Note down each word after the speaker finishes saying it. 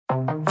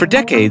For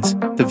decades,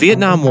 the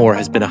Vietnam War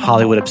has been a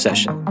Hollywood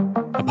obsession.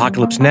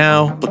 Apocalypse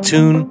Now,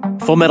 Platoon,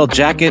 Full Metal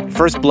Jacket,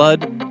 First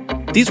Blood.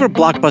 These were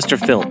blockbuster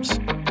films,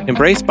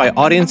 embraced by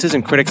audiences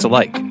and critics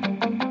alike.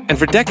 And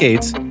for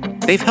decades,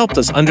 they've helped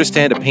us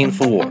understand a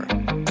painful war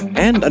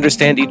and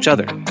understand each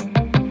other.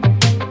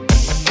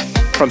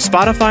 From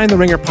Spotify and the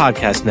Ringer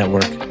Podcast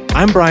Network,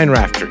 I'm Brian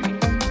Raftery,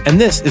 and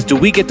this is Do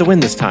We Get to Win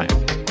This Time?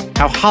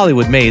 How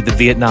Hollywood Made the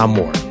Vietnam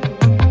War.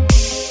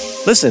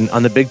 Listen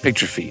on the Big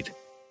Picture feed.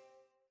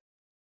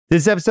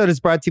 This episode is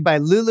brought to you by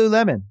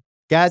Lululemon.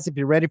 Guys, if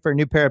you're ready for a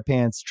new pair of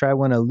pants, try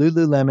one of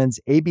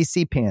Lululemon's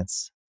ABC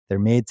pants. They're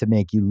made to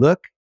make you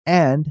look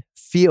and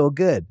feel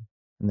good.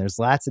 And there's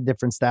lots of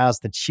different styles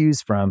to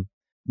choose from.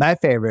 My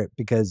favorite,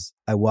 because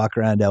I walk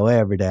around LA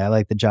every day, I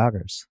like the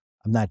joggers.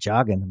 I'm not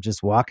jogging, I'm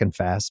just walking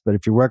fast. But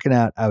if you're working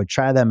out, I would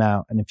try them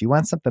out. And if you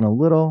want something a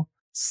little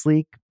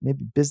sleek,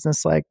 maybe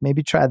business-like,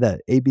 maybe try the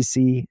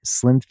ABC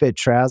Slim Fit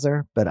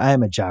trouser. But I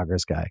am a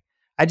joggers guy.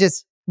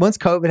 Once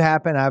COVID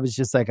happened, I was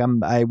just like,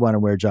 I want to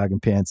wear jogging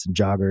pants and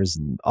joggers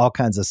and all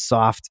kinds of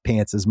soft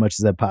pants as much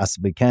as I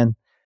possibly can,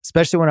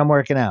 especially when I'm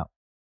working out.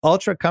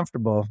 Ultra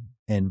comfortable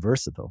and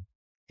versatile.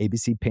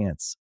 ABC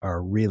pants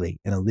are really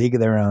in a league of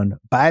their own.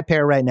 Buy a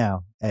pair right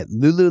now at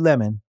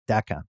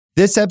Lululemon.com.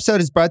 This episode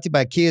is brought to you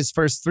by Kia's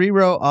first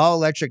 3-row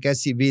all-electric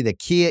SUV, the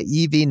Kia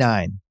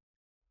EV9.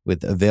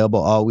 With available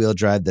all-wheel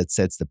drive that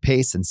sets the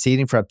pace and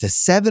seating for up to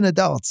 7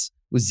 adults.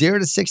 With 0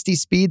 to 60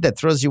 speed that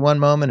throws you one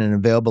moment and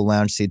available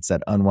lounge seats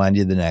that unwind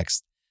you the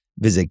next.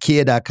 Visit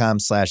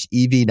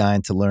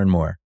kia.com/EV9 to learn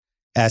more.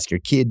 Ask your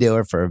Kia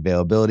dealer for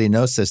availability.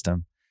 No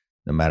system,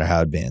 no matter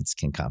how advanced,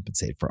 can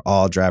compensate for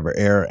all driver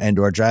error and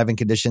or driving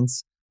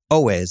conditions.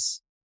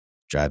 Always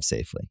drive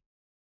safely.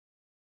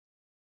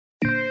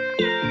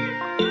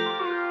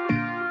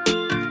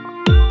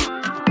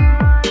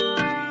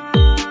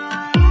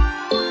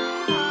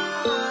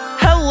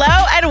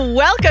 Hello and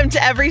welcome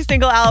to Every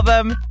Single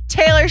Album,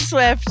 Taylor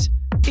Swift,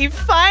 the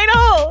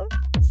final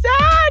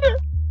sad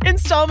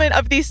installment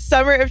of the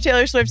Summer of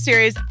Taylor Swift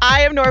series.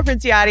 I am Nora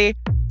Princiati.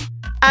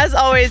 As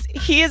always,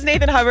 he is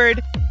Nathan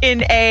Hubbard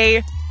in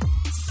a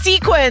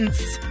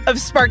sequence of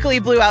sparkly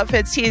blue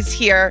outfits. He is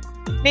here.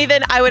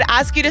 Nathan, I would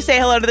ask you to say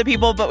hello to the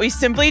people, but we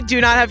simply do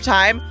not have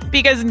time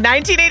because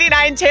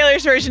 1989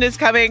 Taylor's version is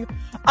coming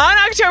on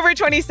October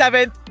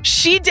 27th.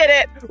 She did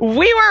it.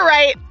 We were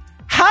right.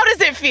 How does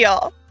it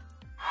feel?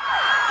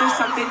 There's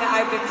something that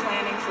I've been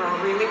planning for a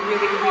really, really,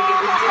 really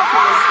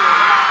ridiculously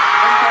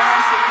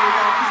embarrassingly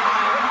long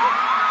time.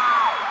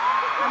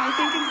 And I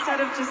think instead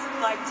of just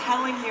like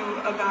telling you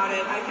about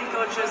it, I think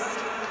I'll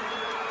just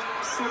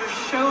sort of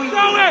show you.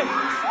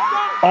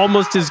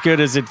 Almost as good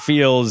as it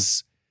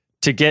feels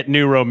to get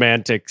new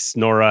romantics,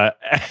 Nora.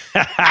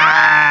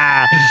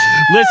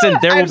 Listen,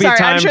 there will be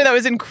time. I'm sure that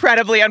was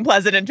incredibly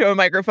unpleasant into a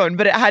microphone,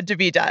 but it had to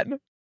be done.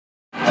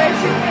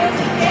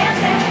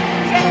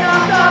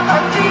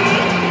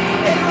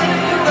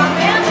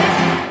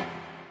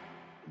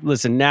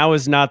 Listen, now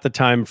is not the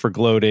time for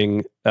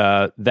gloating.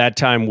 That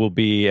time will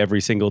be every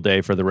single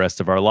day for the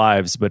rest of our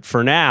lives. But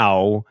for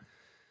now,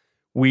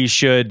 we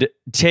should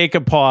take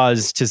a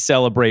pause to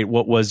celebrate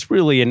what was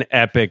really an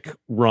epic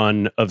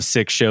run of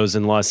 6 shows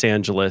in Los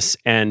Angeles.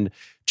 And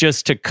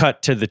just to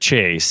cut to the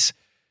chase,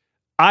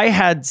 I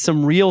had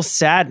some real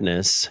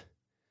sadness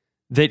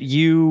that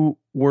you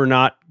were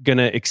not going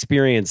to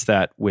experience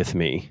that with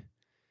me.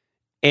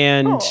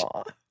 And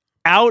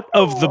out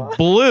of the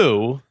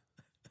blue,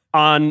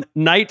 on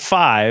night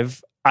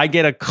 5, I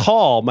get a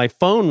call. My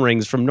phone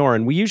rings from Nora,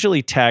 and we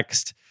usually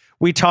text.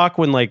 We talk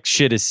when like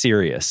shit is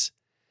serious.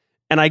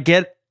 And I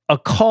get a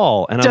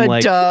call, and I'm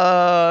like,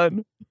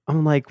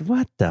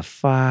 what the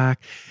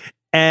fuck?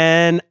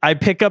 And I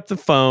pick up the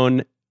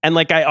phone, and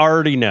like I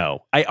already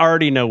know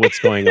what's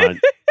going on.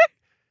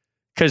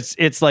 Because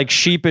it's like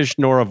sheepish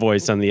Nora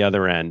voice on the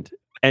other end.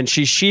 And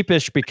she's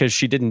sheepish because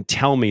she didn't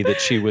tell me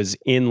that she was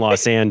in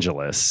Los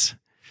Angeles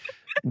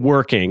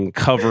working,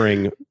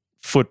 covering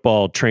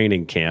football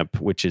training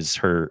camp, which is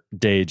her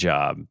day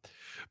job.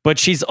 But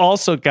she's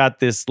also got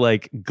this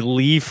like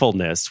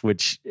gleefulness,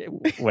 which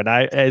when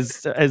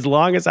as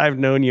long as I've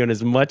known you and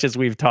as much as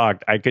we've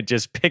talked, I could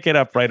just pick it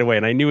up right away.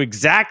 And I knew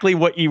exactly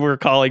what you were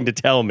calling to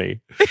tell me.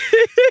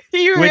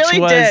 You really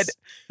did.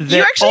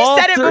 You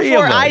actually said it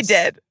before I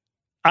did.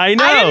 I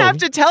know. I didn't have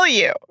to tell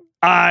you.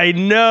 I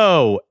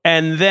know.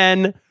 And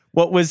then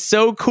what was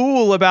so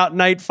cool about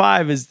night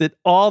 5 is that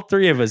all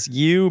 3 of us,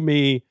 you,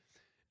 me,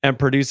 and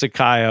producer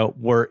Kaya,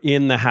 were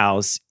in the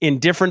house in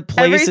different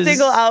places. Every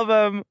single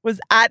album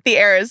was at the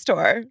Eras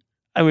tour.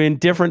 I mean,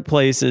 different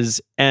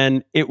places.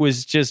 And it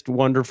was just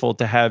wonderful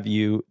to have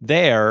you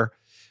there.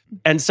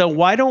 And so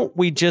why don't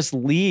we just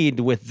lead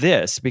with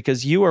this?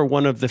 Because you are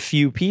one of the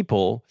few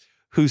people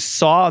who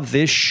saw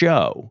this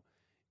show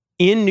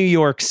in New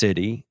York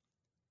City,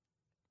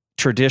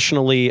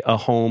 traditionally a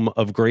home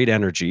of great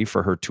energy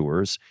for her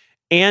tours,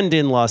 and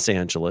in Los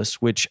Angeles,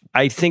 which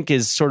I think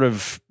is sort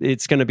of,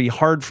 it's going to be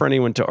hard for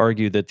anyone to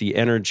argue that the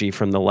energy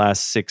from the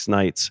last 6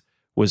 nights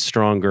was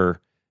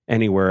stronger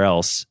anywhere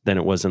else than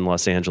it was in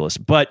Los Angeles.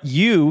 But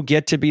you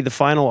get to be the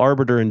final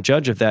arbiter and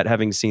judge of that,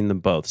 having seen them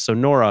both. So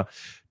Nora,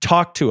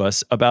 talk to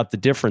us about the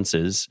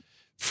differences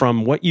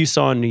from what you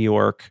saw in New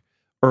York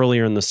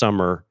earlier in the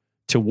summer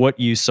to what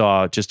you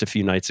saw just a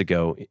few nights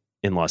ago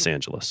in Los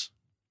Angeles.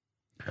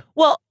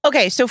 Well,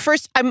 okay. So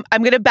first, I'm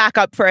going to back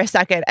up for a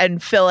second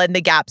and fill in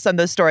the gaps on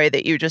the story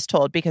that you just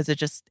told, because it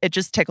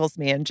just tickles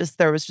me, and just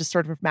there was just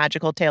sort of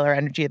magical Taylor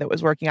energy that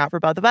was working out for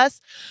both of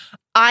us.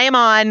 I am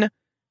on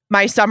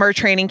my summer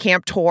training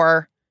camp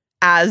tour,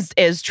 as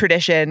is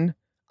tradition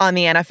on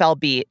the NFL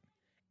beat,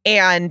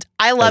 and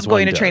I love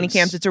going to training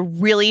camps. It's a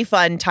really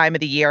fun time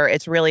of the year.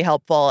 It's really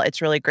helpful.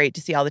 It's really great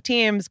to see all the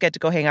teams, get to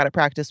go hang out at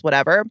practice,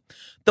 whatever.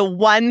 The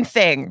one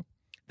thing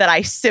that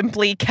I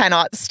simply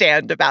cannot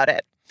stand about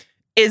it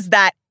is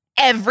that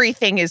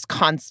everything is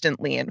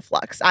constantly in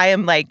flux. I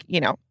am I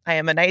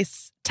am a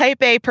nice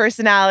type A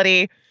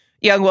personality,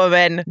 young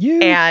woman,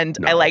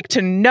 I like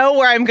to know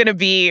where I'm going to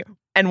be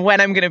and when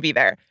I'm going to be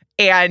there.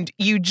 And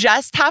you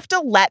just have to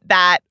let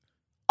that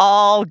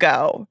all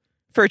go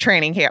for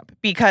training camp,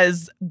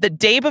 because the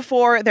day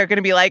before they're going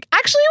to be like,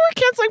 actually,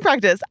 we're canceling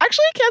practice.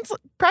 Actually,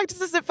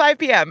 practice is at 5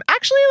 p.m.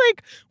 Actually,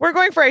 we're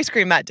going for ice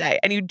cream that day.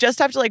 And you just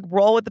have to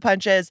roll with the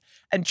punches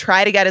and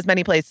try to get as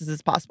many places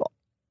as possible.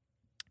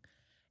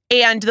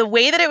 And the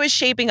way that it was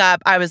shaping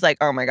up, I was like,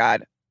 oh my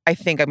God, I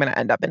think I'm going to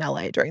end up in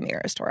LA during the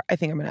Eras Tour. I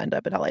think I'm going to end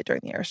up in LA during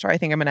the Eras Tour. I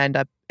think I'm going to end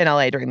up in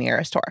LA during the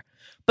Eras Tour.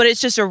 But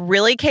it's just a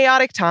really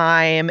chaotic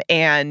time.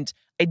 And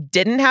I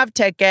didn't have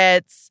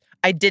tickets.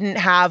 I didn't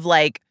have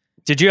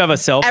Did you have a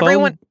cell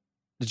phone?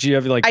 Did you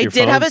have your I phone?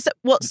 did have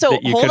so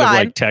you hold could on.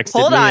 have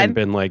texted me and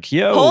been like,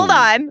 yo. Hold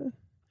on.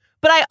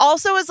 But I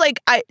also was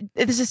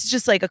this is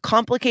just it's a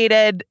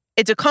complicated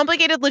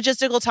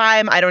logistical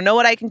time. I don't know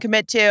what I can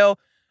commit to.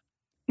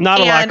 Not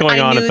a lot going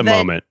on at the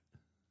moment.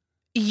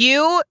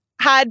 You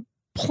had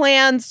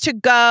plans to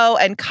go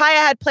and Kaya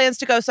had plans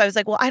to go. So I was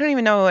like, well, I don't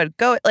even know where to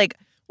go.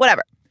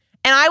 Whatever.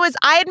 And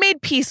I had made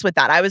peace with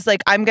that. I was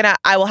like, I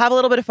will have a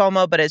little bit of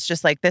FOMO, but it's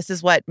just this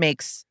is what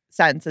makes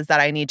sense, is that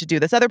I need to do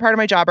this other part of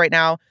my job right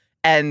now.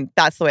 And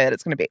that's the way that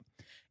it's going to be.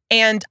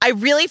 And I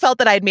really felt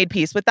that I'd made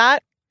peace with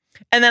that.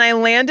 And then I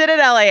landed at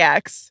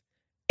LAX.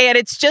 And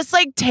it's just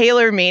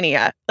Taylor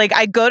mania.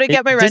 I go to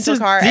get my rental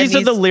car. These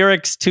are the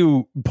lyrics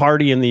to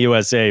Party in the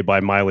USA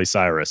by Miley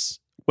Cyrus.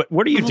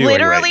 What are you doing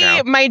literally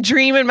right now? My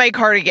dream and my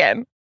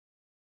cardigan.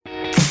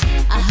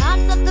 I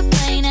hopped off the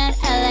plane at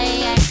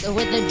LAX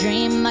with a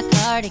dream, my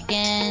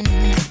cardigan.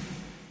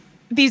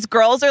 These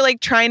girls are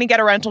trying to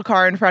get a rental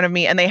car in front of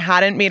me, and they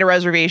hadn't made a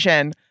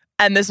reservation.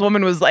 And this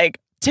woman was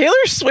like, Taylor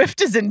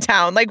Swift is in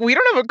town. We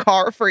don't have a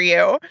car for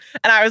you.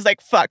 And I was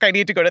like, fuck, I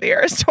need to go to the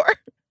Eras Tour.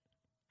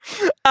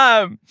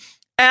 And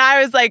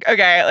I was like,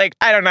 okay,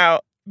 I don't know,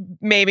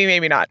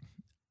 maybe not.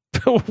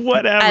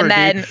 Whatever. And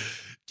then,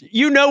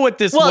 you know what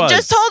this was. Well,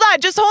 just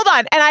hold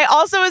on. And I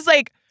also was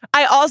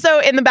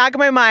in the back of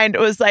my mind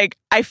was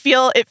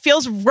it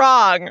feels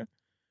wrong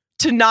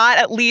to not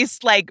at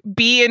least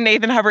be in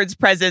Nathan Hubbard's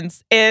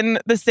presence in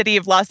the city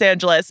of Los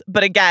Angeles.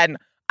 But again,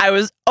 I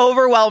was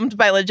overwhelmed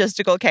by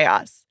logistical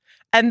chaos.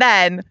 And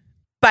then,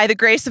 by the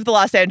grace of the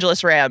Los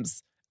Angeles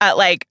Rams, at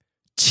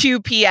 2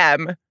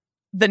 p.m.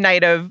 the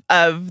night of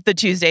the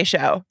Tuesday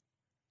show,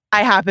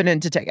 I happen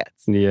into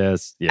tickets.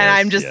 Yes. And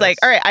I'm just all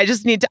right, I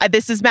just need to,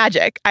 this is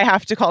magic. I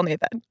have to call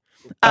Nathan.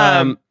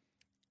 And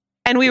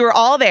we were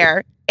all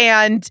there,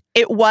 and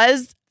it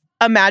was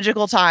a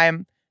magical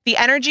time. The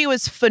energy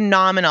was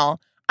phenomenal.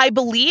 I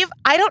believe,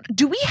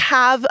 do we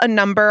have a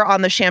number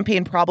on the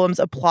Champagne Problems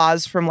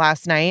applause from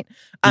last night?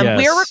 Yes.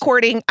 We're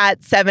recording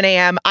at 7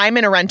 a.m. I'm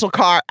in a rental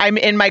car. I'm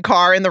in my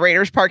car in the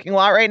Raiders parking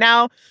lot right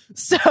now.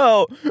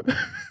 So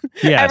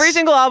every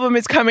single album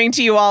is coming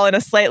to you all in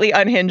a slightly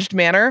unhinged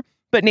manner.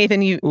 But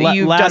Nathan, you've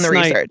done the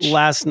research.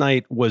 Last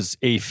night was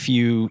a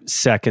few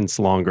seconds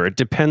longer. It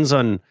depends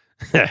on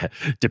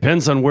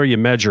where you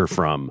measure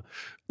from.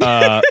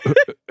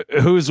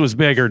 Whose was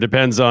bigger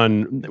depends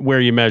on where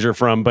you measure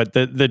from. But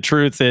the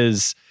truth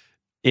is,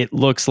 it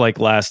looks like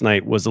last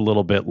night was a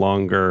little bit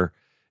longer,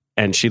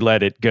 and she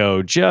let it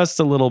go just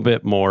a little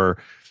bit more.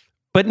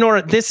 But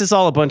Nora, this is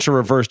all a bunch of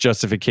reverse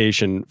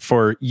justification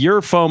for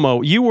your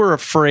FOMO. You were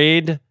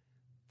afraid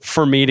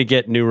for me to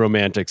get New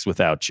Romantics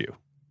without you.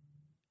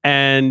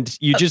 And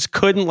you just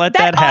couldn't let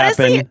that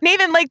happen. Honestly,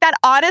 Nathan, that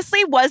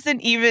honestly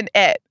wasn't even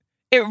it.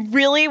 It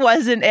really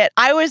wasn't it.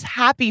 I was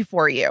happy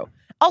for you.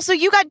 Also,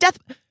 you got death.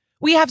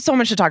 We have so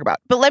much to talk about.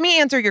 But let me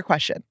answer your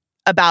question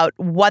about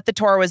what the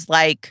tour was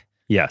like.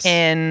 Yes.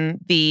 In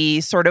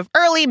the sort of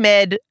early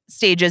mid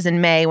stages in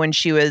May when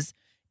she was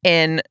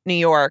in New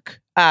York.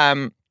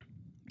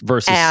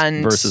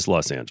 Versus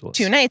Los Angeles.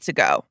 2 nights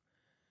ago.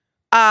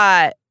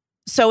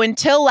 So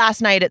until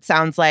last night, it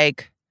sounds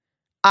like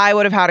I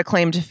would have had a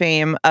claim to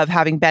fame of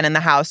having been in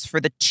the house for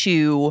the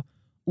 2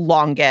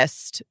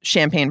 longest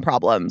Champagne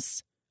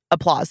Problems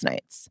applause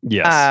nights.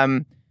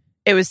 Yes.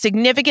 It was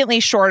significantly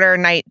shorter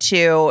night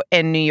 2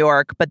 in New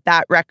York, but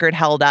that record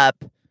held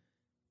up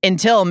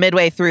until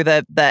midway through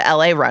the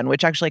LA run,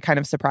 which actually kind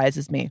of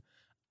surprises me.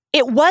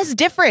 it was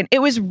different. It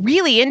was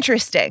really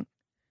interesting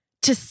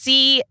to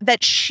see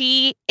that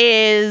she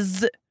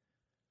is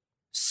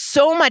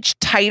so much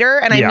tighter.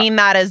 And I mean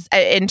that as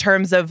in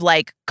terms of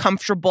like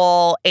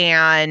comfortable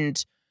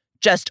and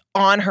just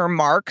on her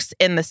marks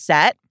in the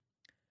set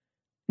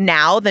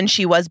now than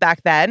she was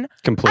back then.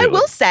 Completely. I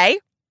will say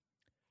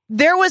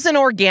there was an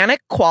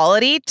organic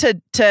quality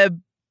to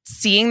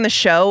seeing the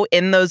show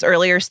in those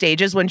earlier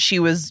stages when she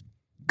was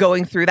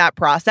going through that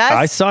process.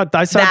 I saw it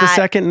the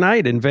second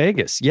night in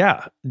Vegas.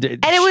 Yeah. And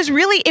it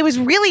was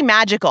really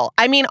magical.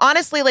 I mean,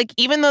 honestly, like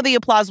even though the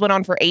applause went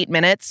on for 8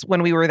 minutes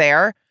when we were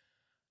there,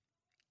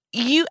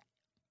 you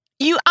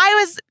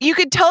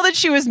could tell that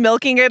she was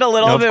milking it a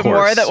little bit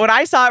more. That when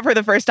I saw it for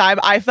the first time,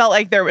 I felt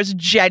like there was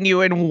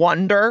genuine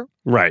wonder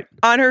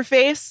on her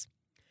face.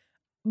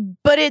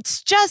 But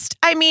it's just,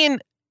 I mean,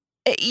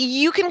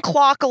 you can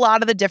clock a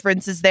lot of the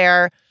differences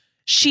there.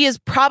 She is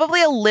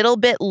probably a little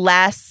bit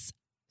less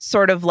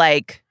sort of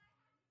like,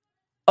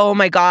 oh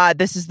my God,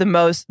 this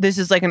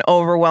is like an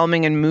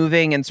overwhelming and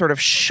moving and sort of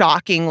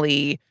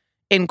shockingly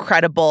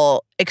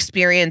incredible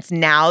experience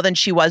now than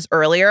she was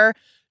earlier.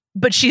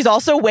 But she's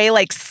also way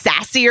like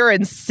sassier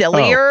and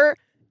sillier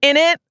in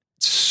it.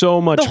 So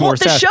much more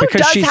sass. The show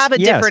does have a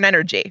different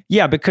energy.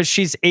 Yeah, because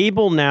she's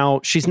able now,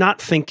 she's not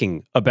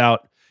thinking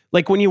about,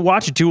 like when you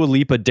watch Dua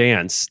Lipa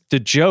dance, the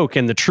joke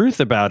and the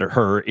truth about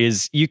her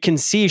is you can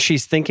see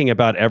she's thinking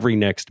about every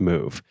next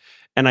move.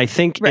 And I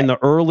think in the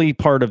early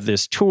part of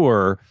this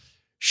tour,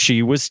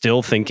 she was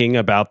still thinking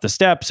about the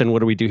steps and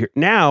what do we do here?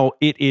 Now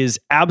it is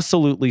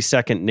absolutely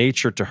second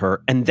nature to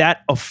her. And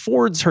that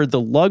affords her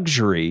the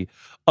luxury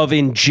of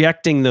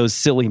injecting those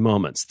silly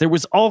moments. There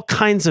was all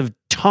kinds of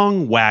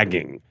tongue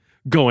wagging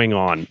going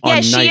on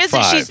night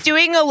 5. She's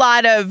doing a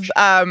lot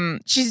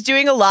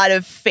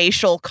of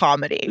facial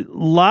comedy. A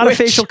lot of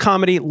facial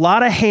comedy, a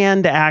lot of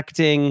hand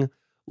acting, a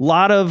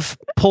lot of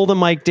pull the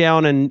mic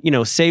down and,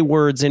 say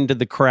words into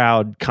the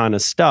crowd kind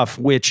of stuff,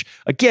 which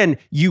again,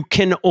 you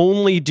can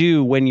only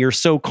do when you're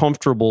so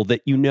comfortable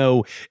that you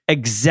know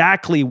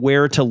exactly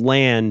where to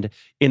land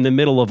in the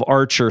middle of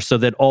Archer so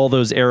that all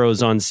those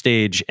arrows on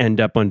stage end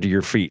up under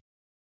your feet.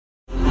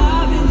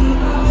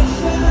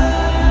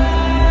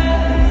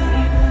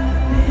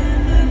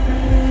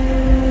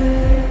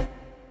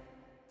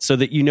 So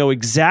that you know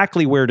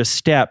exactly where to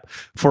step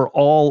for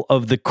all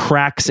of the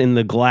cracks in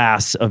the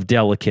glass of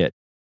Delicate.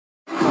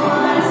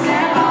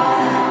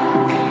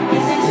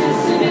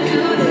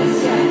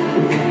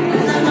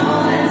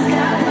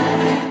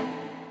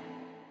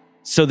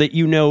 So that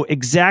you know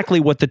exactly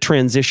what the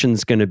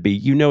transition's going to be.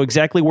 You know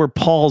exactly where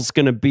Paul's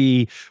going to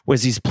be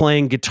as he's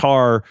playing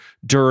guitar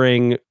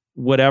during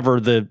whatever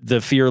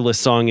the Fearless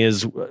song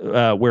is,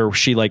 where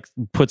she like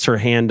puts her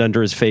hand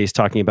under his face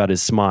talking about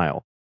his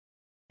smile.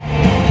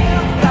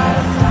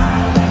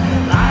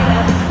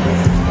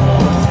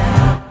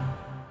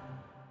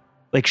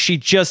 Like she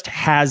just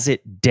has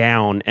it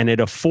down, and it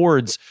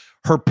affords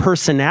her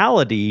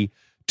personality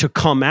to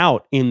come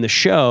out in the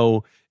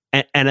show.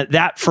 And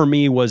that for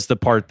me was the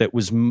part that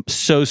was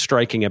so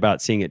striking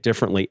about seeing it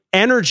differently.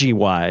 Energy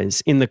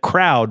wise in the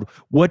crowd,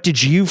 what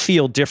did you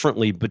feel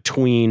differently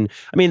between,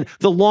 I mean,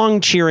 the long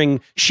cheering,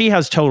 she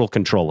has total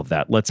control of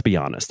that. Let's be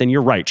honest. And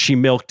you're right. She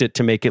milked it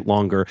to make it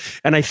longer.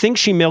 And I think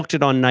she milked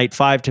it on night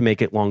 5 to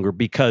make it longer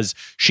because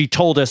she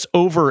told us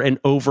over and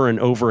over and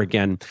over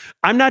again,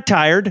 I'm not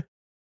tired.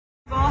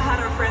 We've all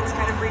had our friends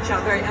kind of reach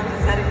out very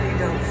empathetically and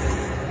go,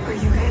 are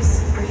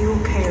you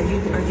okay?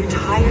 Are you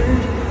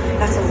tired?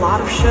 That's a lot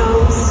of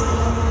shows.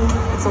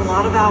 It's a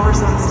lot of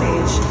hours on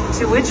stage.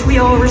 To which we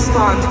all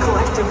respond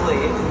collectively,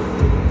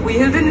 we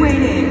have been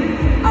waiting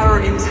our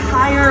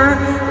entire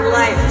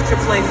life to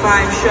play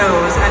 5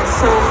 shows at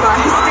SoFi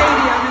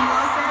Stadium in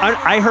Los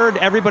Angeles. I heard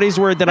everybody's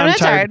word that I'm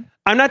tired.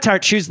 I'm not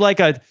tired. She's like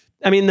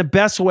the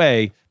best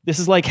way, this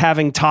is like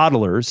having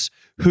toddlers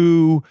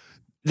who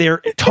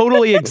they're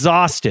totally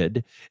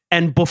exhausted.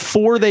 And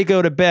before they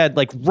go to bed,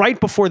 like right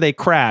before they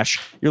crash,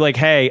 you're like,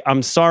 hey,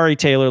 I'm sorry,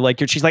 Taylor.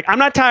 Like she's like, I'm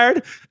not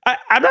tired.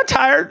 I'm not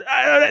tired.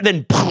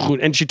 Then,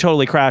 and she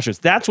totally crashes.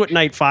 That's what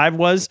night 5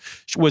 was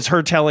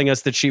her telling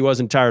us that she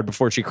wasn't tired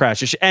before she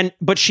crashes.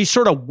 But she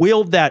sort of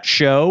willed that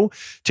show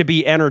to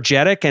be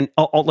energetic and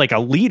like a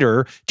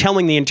leader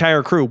telling the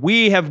entire crew,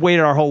 we have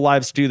waited our whole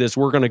lives to do this.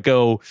 We're going to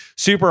go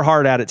super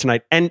hard at it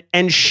tonight. And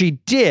she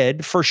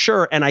did for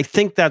sure. And I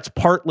think that's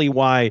partly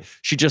why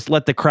she just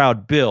let the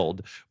crowd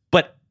build.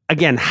 But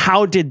again,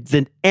 how did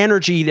the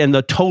energy and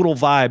the total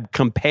vibe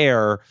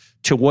compare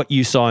to what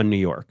you saw in New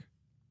York?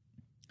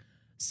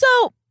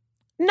 So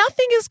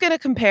nothing is going to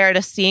compare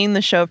to seeing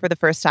the show for the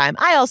first time.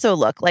 I also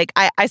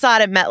I saw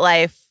it at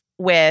MetLife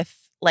with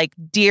like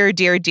dear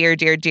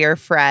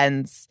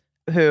friends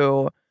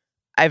who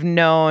I've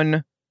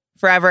known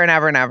forever and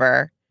ever and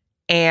ever.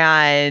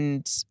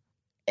 And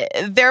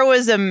there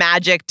was a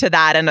magic to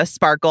that and a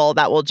sparkle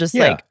that will just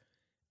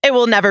it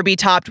will never be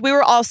topped. We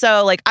were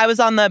also I was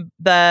on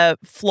the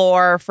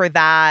floor for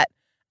that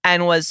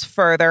and was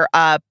further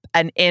up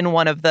and in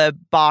one of the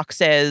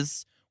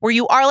boxes where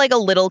you are like a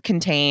little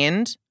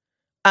contained.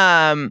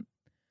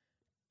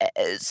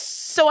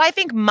 so I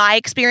think my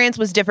experience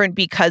was different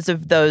because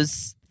of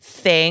those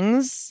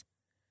things.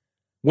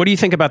 What do you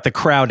think about the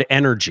crowd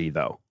energy,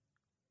 though?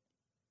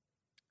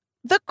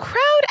 The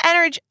crowd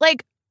energy,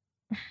 like,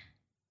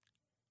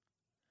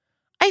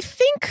 I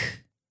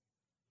think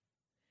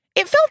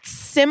it felt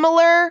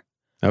similar.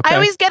 Okay. I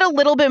always get a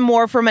little bit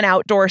more from an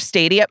outdoor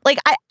stadium. Like,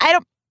 I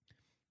don't,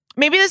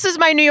 maybe this is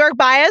my New York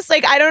bias.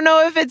 Like, I don't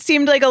know if it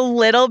seemed like a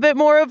little bit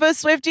more of a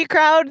Swiftie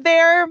crowd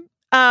there.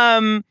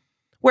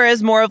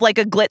 Whereas more of like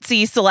a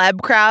glitzy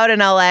celeb crowd in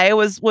LA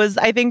was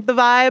I think the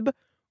vibe.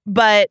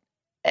 But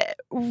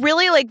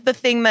really, like, the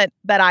thing that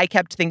I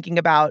kept thinking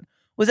about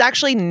was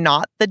actually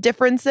not the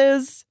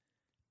differences.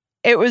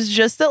 It was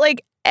just that,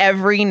 like,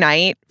 every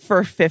night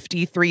for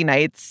 53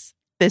 nights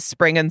this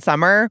spring and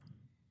summer,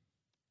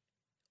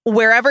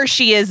 wherever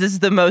she is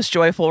the most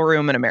joyful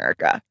room in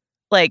America,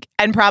 like,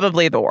 and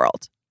probably the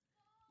world.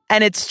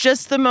 And it's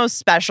just the most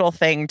special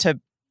thing to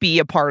be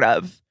a part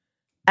of.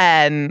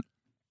 And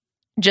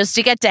just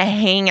to get to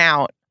hang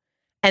out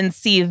and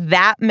see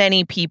that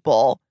many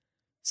people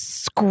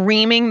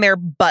screaming their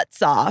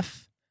butts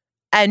off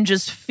and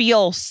just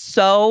feel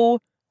so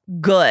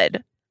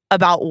good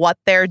about what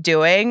they're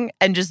doing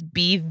and just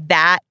be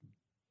that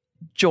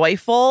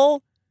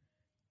joyful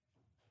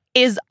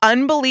is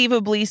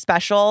unbelievably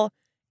special.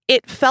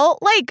 It felt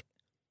like,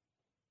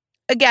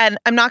 again,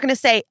 I'm not going to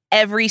say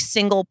every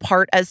single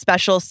part as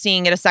special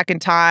seeing it a second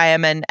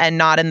time and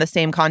not in the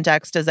same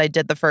context as I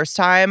did the first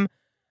time,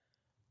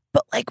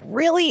 but like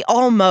really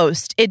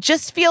almost. It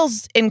just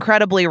feels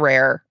incredibly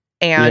rare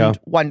and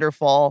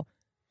wonderful.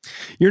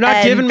 You're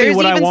not giving me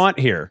what I want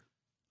here.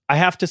 I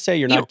have to say,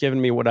 you're not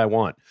giving me what I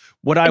want.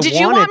 Did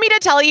you want me to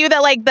tell you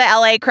that like the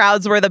LA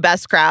crowds were the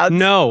best crowds?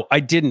 No, I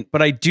didn't.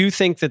 But I do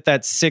think that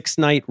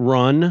 6-night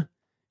run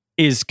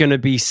is going to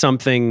be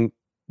something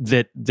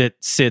that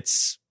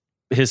sits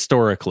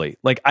historically.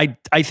 Like,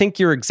 I think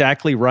you're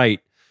exactly right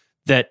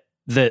that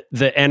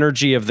the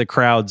energy of the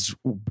crowds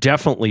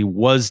definitely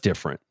was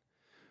different.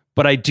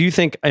 But I do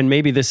think, and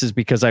maybe this is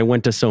because I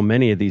went to so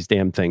many of these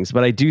damn things,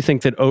 but I do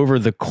think that over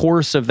the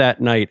course of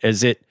that night,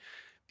 as it,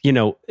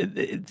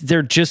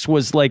 there just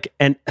was like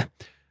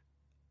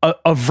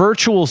a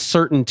virtual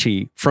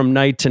certainty from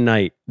night to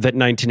night that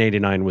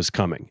 1989 was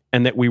coming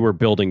and that we were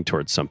building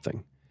towards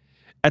something.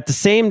 At the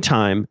same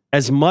time,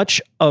 as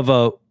much of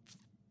a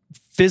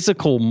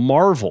physical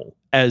marvel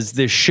as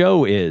this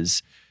show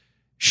is,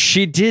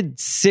 she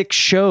did 6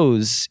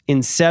 shows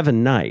in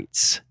 7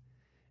 nights.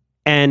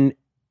 And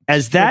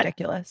as that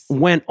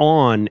went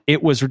on,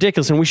 it was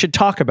ridiculous. And we should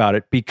talk about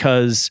it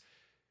because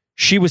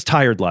she was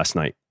tired last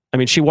night. I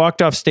mean, she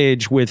walked off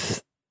stage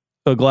with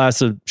a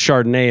glass of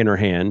Chardonnay in her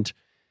hand.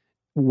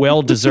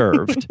 Well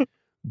deserved.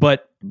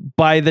 But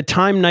by the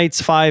time nights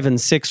 5 and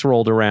 6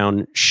 rolled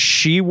around,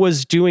 she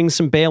was doing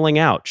some bailing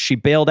out. She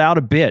bailed out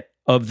a bit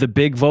of the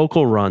big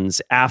vocal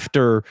runs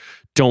after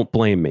Don't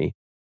Blame Me.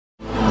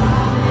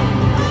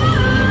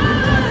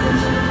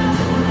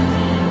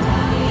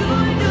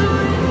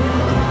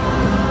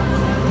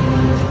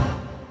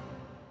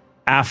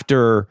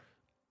 After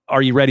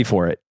Are You Ready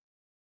For It?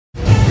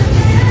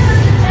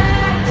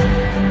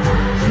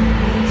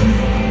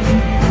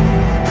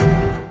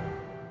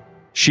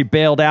 She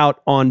bailed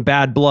out on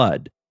Bad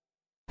Blood.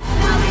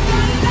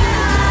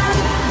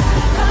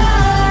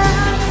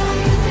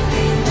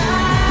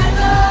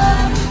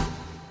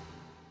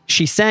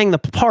 She sang the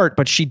part,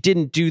 but she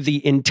didn't do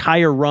the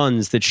entire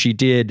runs that she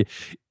did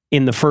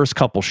in the first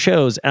couple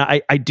shows.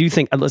 And I do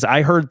think, listen,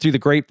 I heard through the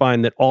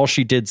grapevine that all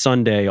she did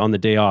Sunday on the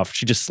day off,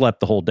 she just slept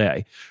the whole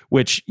day,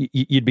 which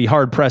you'd be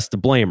hard pressed to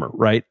blame her,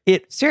 right?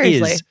 It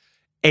Seriously. is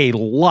a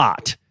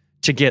lot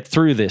to get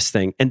through this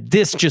thing. And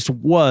this just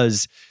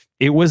was...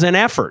 It was an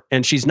effort,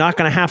 and she's not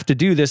going to have to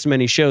do this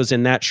many shows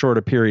in that short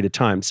a period of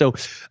time. So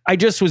I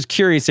just was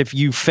curious if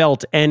you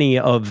felt any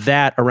of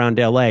that around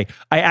LA.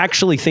 I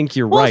actually think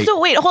you're right. So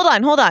wait, hold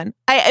on.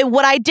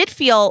 What I did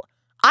feel,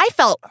 I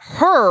felt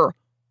her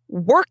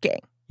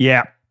working.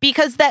 Yeah.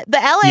 Because the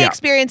LA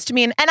experience to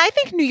me, and I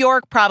think New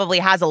York probably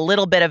has a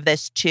little bit of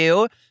this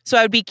too. So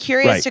I would be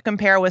curious to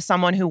compare with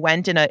someone who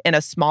went in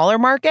a smaller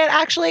market,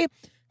 actually,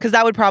 because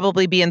that would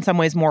probably be in some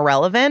ways more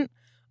relevant.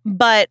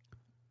 But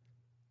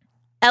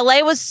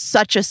LA was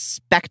such a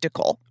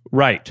spectacle.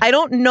 Right. I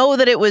don't know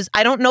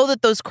that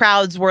those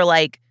crowds were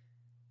like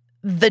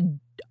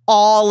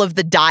all of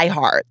the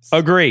diehards.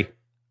 Agree.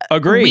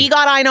 We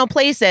got I Know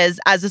Places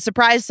as a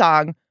surprise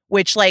song,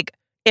 which, like,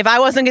 if I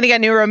wasn't going to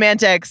get New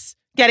Romantics,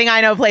 getting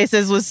I Know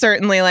Places was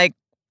certainly like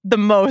the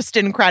most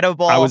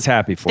incredible I was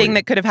happy for thing you.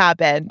 that could have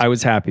happened. I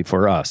was happy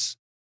for us.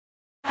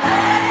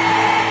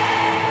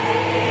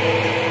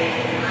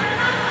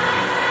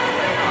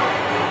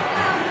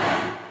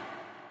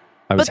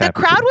 But the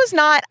crowd was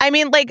not, I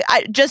mean, like,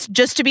 just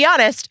to be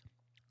honest,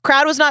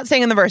 crowd was not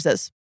singing the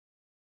verses.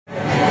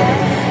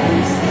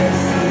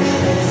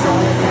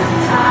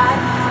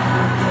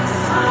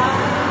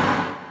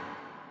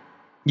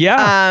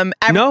 Yeah.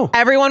 No.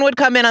 Everyone would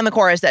come in on the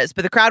choruses,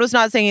 but the crowd was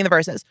not singing the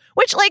verses,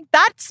 which, like,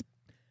 that's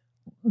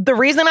the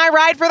reason I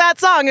ride for that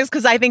song is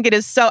because I think it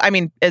is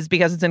is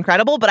because it's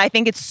incredible, but I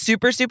think it's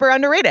super, super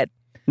underrated.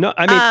 No,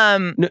 I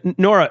mean,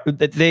 Nora,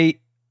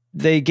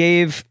 they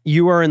gave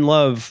You Are in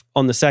Love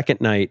on the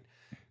second night.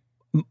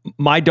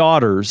 My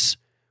daughters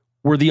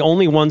were the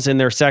only ones in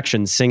their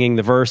section singing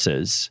the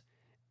verses.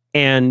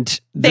 And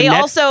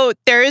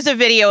there is a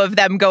video of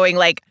them going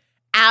like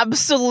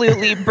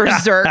absolutely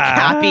berserk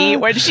happy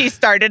when she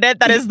started it.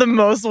 That is the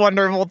most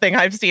wonderful thing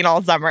I've seen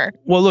all summer.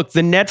 Well, look,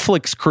 the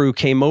Netflix crew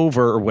came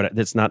over, or what?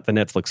 It's not the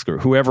Netflix crew.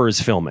 Whoever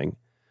is filming,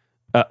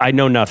 I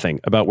know nothing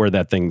about where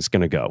that thing's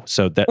going to go.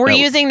 So we're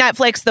using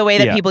Netflix the way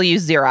that people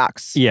use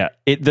Xerox. Yeah,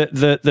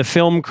 the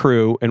film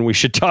crew, and we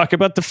should talk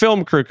about the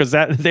film crew because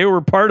they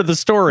were part of the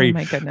story. Oh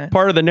my goodness,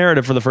 part of the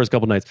narrative for the first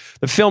couple nights.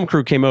 The film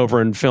crew came over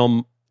and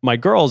filmed my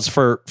girls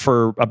for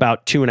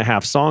about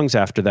 2.5 songs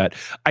after that.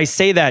 I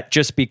say that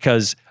just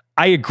because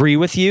I agree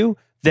with you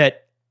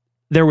that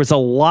there was a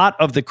lot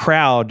of the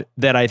crowd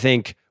that I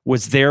think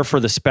was there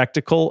for the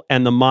spectacle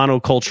and the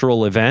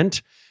monocultural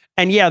event.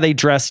 And yeah, they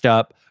dressed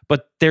up,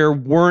 but there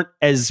weren't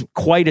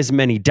quite as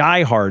many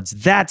diehards.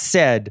 That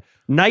said,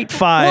 night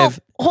 5,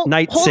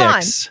 night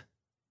 6.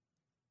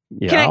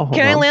 Yeah,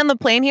 can I land the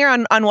plane here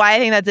on why I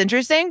think that's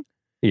interesting?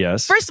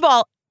 Yes. First of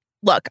all,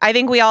 look, I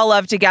think we all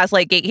love to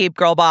gaslight, gatekeep,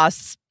 girl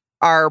boss,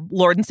 our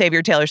Lord and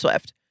Savior Taylor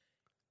Swift.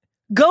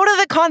 Go to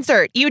the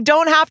concert. You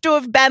don't have to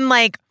have been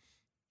like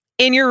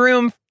in your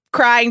room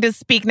crying to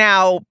Speak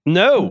Now.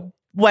 No.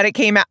 When it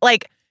came out.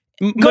 Like,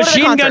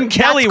 Machine Gun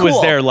Kelly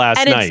was there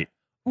last night.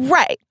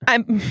 Right.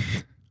 Adam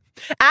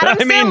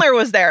Sandler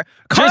was there.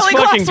 Carly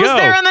Kloss was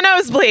there in the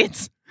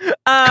nosebleeds.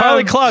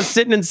 Carly Kloss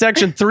sitting in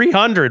section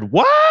 300.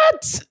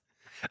 What?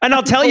 And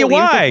I'll tell you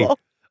why.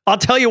 I'll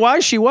tell you why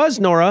she was,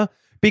 Nora.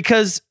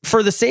 Because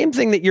for the same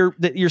thing that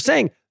you're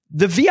saying,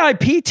 the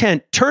VIP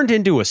tent turned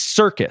into a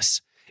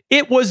circus.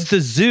 It was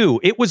the zoo.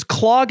 It was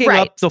clogging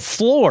up the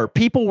floor.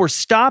 People were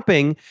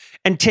stopping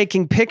and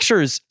taking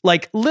pictures.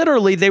 Like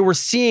literally they were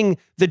seeing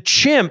the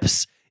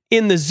chimps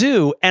in the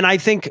zoo. And I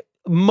think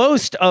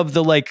most of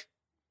the like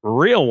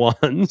real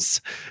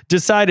ones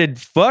decided,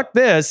 fuck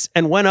this,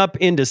 and went up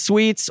into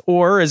suites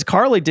or, as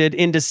Carly did,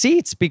 into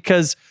seats,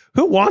 because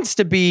who wants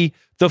to be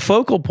the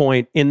focal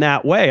point in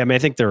that way? I mean, I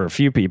think there are a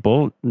few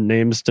people,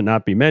 names to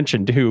not be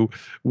mentioned, who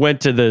went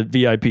to the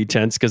VIP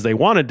tents because they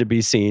wanted to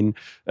be seen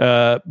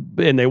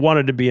and they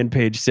wanted to be in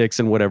Page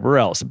Six and whatever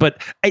else.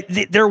 But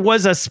there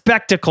was a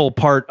spectacle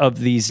part of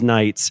these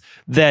nights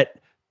that,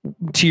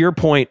 to your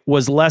point,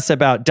 was less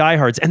about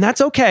diehards. And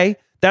that's okay.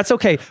 That's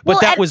okay.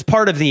 But that was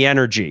part of the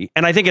energy.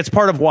 And I think it's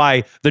part of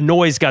why the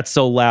noise got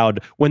so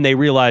loud when they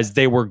realized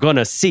they were going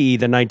to see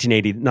the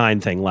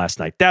 1989 thing last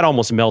night. That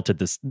almost melted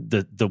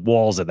the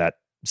walls of that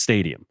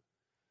stadium.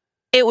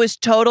 It was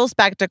total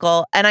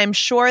spectacle. And I'm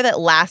sure that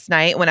last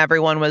night when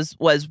everyone was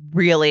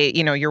really,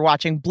 you're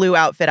watching blue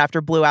outfit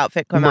after blue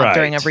outfit come out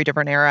during every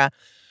different era,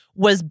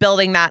 was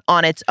building that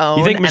on its own.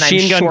 You think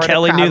Machine Gun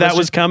Kelly knew that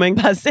was coming?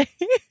 Buzzing.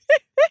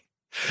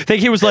 I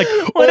think he was like,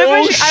 shit,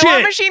 I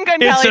want Machine Gun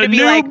Kelly to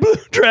be like, it's a new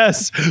blue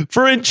dress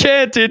for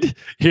Enchanted.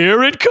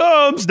 Here it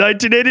comes,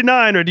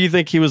 1989. Or do you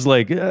think he was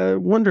like,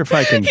 wonder if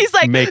I can He's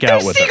like, make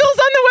out with her? There's seagulls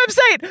on the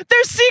website.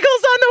 There's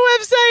seagulls on the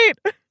website.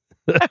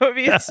 That would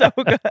be so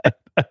good.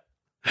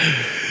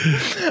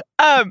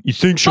 You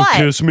think she'll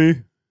kiss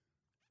me?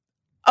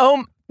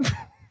 That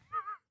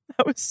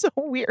was so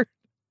weird.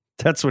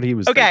 That's what he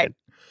was thinking.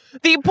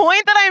 The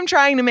point that I'm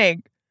trying to make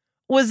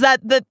was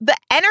that the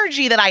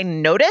energy that I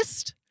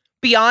noticed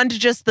beyond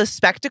just the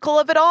spectacle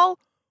of it all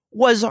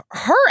was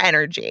her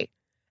energy.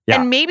 Yeah.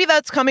 And maybe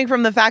that's coming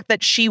from the fact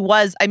that she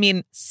was,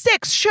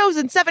 6 shows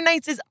in 7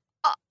 nights is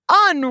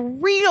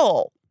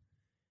unreal.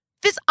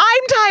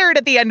 I'm tired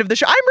at the end of the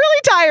show. I'm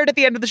really tired at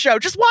the end of the show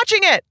just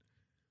watching it.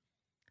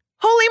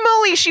 Holy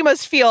moly, she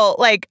must feel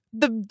like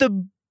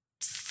the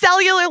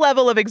cellular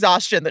level of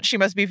exhaustion that she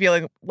must be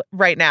feeling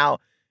right now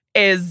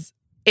is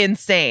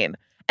insane.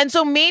 And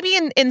so maybe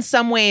in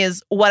some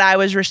ways what I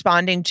was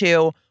responding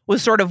to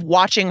was sort of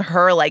watching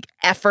her like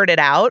effort it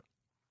out.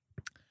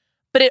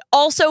 But it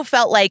also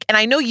felt like, and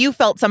I know you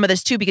felt some of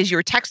this too because you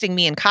were texting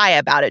me and Kaya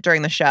about it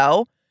during the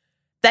show,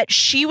 that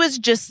she was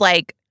just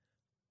like,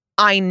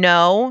 I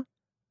know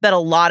that a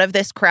lot of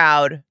this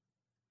crowd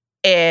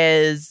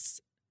is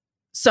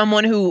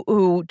someone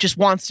who just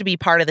wants to be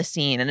part of the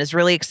scene and is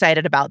really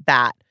excited about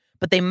that,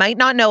 but they might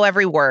not know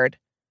every word.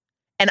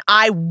 And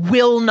I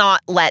will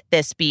not let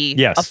this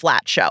be a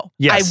flat show.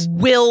 Yes. I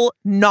will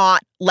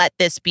not let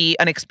this be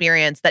an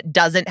experience that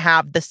doesn't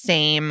have the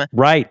same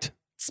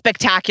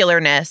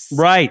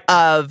spectacularness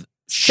of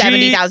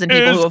 70,000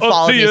 people who have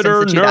followed me since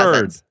the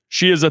 2000s.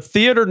 She is a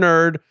theater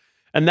nerd.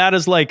 And that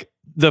is like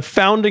the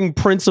founding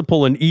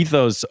principle and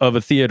ethos of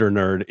a theater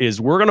nerd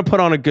is we're going to put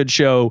on a good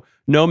show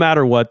no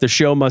matter what. The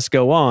show must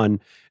go on.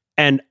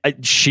 And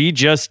she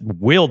just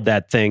willed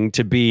that thing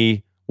to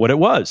be what it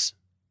was.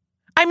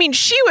 I mean,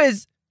 she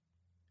was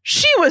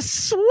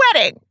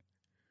sweating.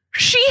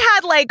 She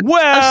had like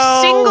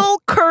a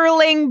single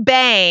curling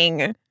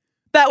bang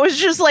that was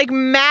just like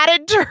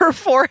matted to her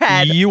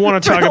forehead. You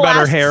want to talk about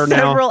her hair now?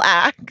 Several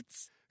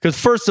acts. Because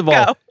first of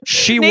all, Go.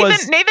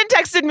 Nathan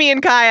texted me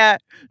and Kaya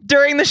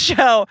during the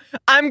show,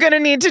 I'm going to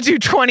need to do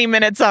 20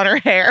 minutes on her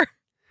hair.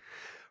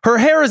 Her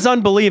hair is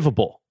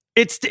unbelievable.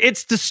 It's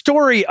the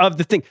story of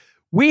the thing.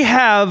 We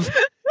have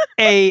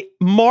a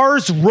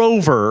Mars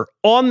rover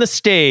on the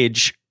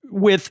stage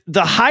with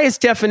the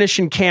highest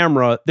definition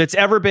camera that's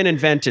ever been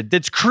invented,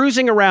 that's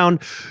cruising around,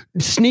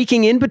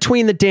 sneaking in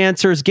between the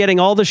dancers, getting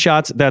all the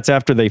shots. That's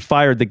after they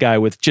fired the guy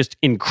with just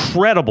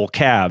incredible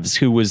calves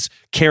who was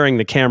carrying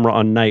the camera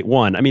on night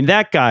one. I mean,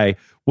 that guy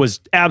was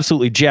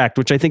absolutely jacked,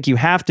 which I think you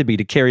have to be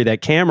to carry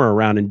that camera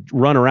around and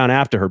run around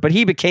after her. But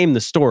he became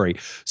the story.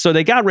 So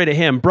they got rid of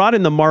him, brought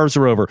in the Mars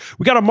rover.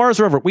 We got a Mars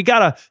rover. We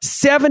got a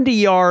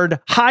 70-yard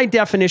high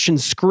definition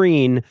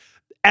screen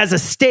as a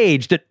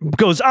stage that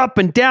goes up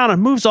and down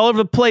and moves all over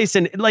the place.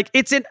 And like,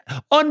 it's an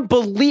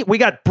unbelievable. We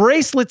got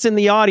bracelets in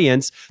the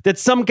audience that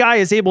some guy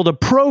is able to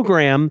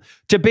program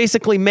to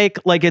basically make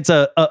like it's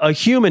a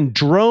human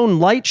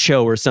drone light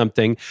show or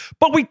something.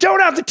 But we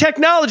don't have the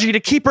technology to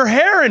keep her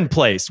hair in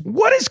place.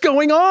 What is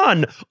going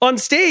on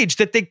stage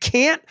that they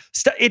can't?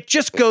 It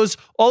just goes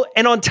all.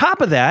 And on top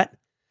of that,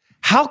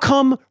 how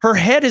come her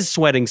head is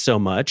sweating so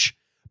much,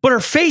 but her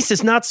face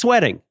is not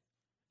sweating?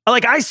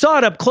 Like, I saw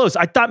it up close.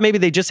 I thought maybe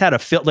they just had a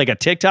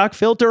TikTok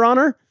filter on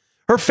her.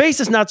 Her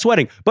face is not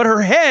sweating, but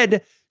her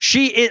head,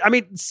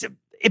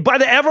 by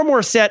the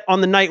Evermore set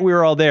on the night we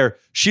were all there,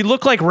 she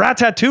looked like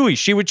Ratatouille.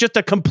 She was just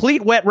a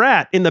complete wet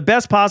rat in the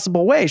best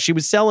possible way. She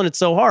was selling it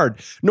so hard.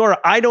 Nora,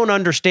 I don't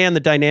understand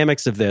the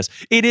dynamics of this.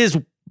 It is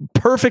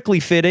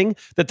perfectly fitting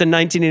that the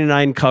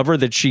 1989 cover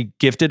that she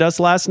gifted us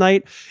last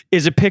night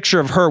is a picture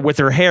of her with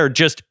her hair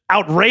just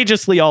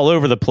outrageously all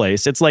over the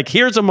place. It's like,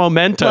 here's a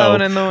memento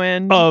in the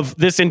wind of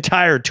this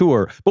entire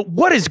tour. But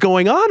what is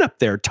going on up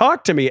there?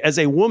 Talk to me as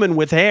a woman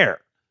with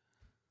hair.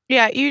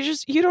 Yeah,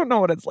 you don't know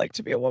what it's like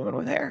to be a woman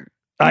with hair.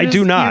 I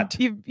do not.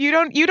 You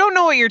don't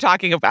know what you're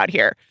talking about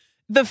here.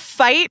 The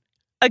fight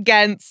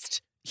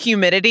against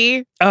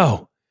humidity.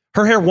 Oh,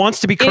 her hair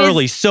wants to be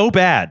curly so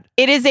bad.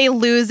 It is a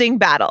losing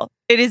battle.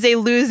 It is a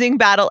losing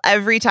battle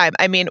every time.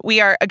 I mean,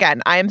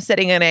 I am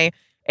sitting in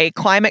a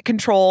climate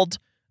controlled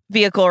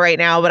vehicle right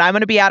now, but I'm going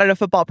to be out at a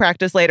football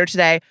practice later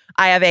today.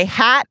 I have a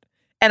hat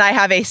and I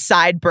have a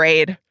side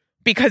braid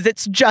because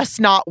it's just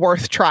not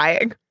worth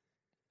trying.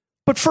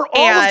 But for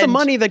all of the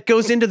money that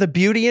goes into the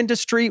beauty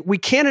industry, we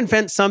can't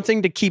invent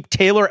something to keep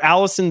Taylor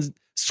Allison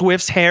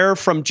Swift's hair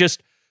from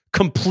just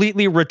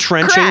completely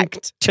retrenching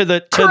to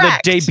the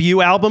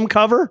debut album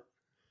cover.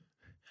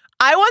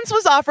 I once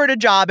was offered a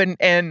job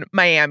in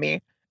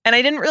Miami, and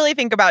I didn't really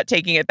think about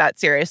taking it that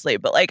seriously,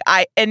 but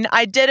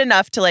I did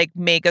enough to like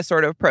make a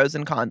sort of pros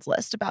and cons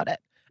list about it.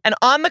 And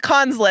on the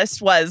cons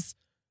list was,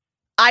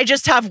 I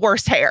just have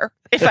worse hair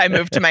if I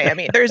move to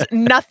Miami. There's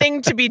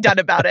nothing to be done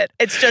about it.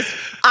 It's just,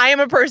 I am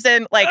a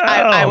person, like,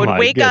 I would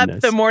wake up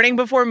the morning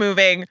before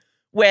moving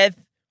with,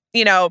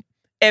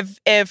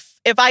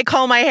 if I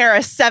call my hair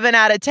a 7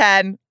 out of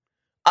 10,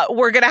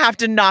 we're going to have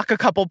to knock a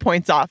couple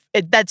points off.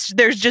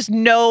 There's just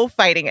no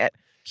fighting it.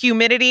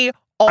 Humidity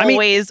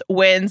always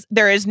wins.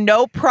 There is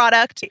no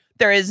product.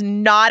 There is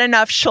not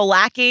enough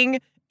shellacking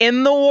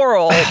in the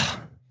world.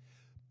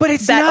 But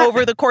it's that not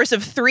over the course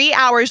of 3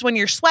 hours when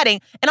you're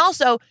sweating. And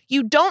also,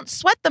 you don't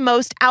sweat the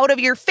most out of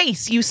your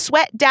face. You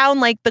sweat down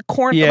like the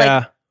corner,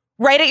 like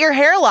right at your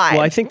hairline.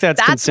 Well, I think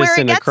that's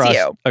consistent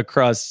where it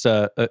across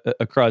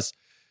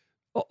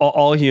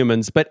all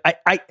humans. But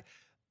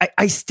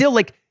I still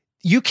like,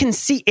 you can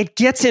see it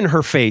gets in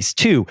her face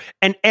too.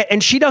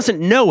 And she doesn't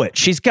know it.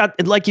 She's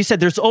got, like you said,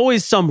 there's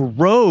always some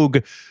rogue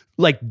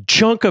like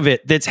chunk of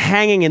it that's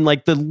hanging in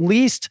like the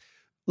least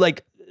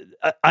like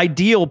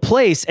ideal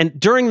place. And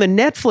during the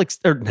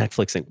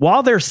Netflix thing,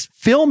 while they're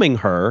filming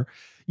her,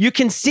 you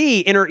can see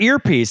in her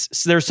earpiece,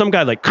 there's some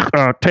guy like,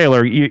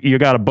 Taylor, you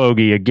got a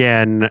bogey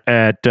again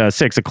at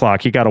 6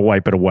 o'clock. You got to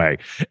wipe it away.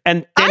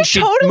 And then I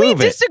totally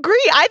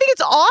disagree. I think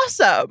it's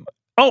awesome.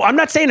 Oh, I'm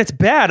not saying it's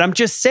bad. I'm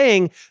just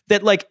saying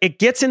that like it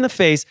gets in the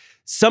face.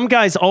 Some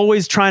guy's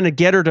always trying to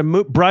get her to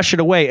brush it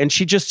away. And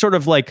she just sort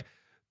of like,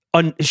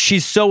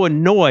 she's so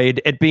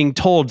annoyed at being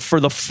told for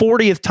the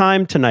 40th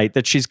time tonight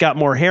that she's got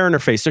more hair in her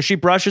face. So she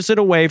brushes it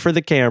away for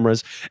the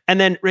cameras. And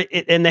then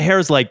and the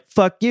hair's like,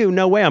 fuck you.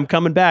 No way. I'm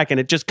coming back. And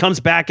it just comes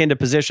back into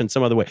position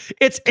some other way.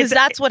 It's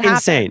that's what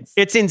insane. Happens.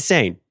 It's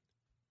insane.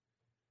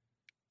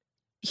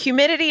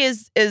 Humidity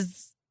is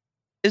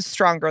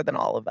stronger than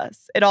all of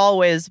us. It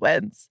always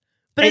wins.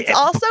 But it's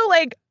also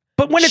like,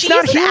 but when it's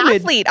not humid, an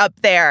athlete up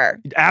there.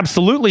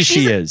 Absolutely,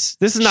 she is.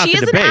 This is not the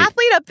debate. She's an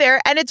athlete up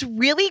there, and it's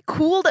really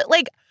cool that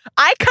like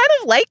I kind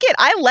of like it.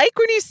 I like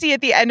when you see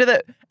at the end of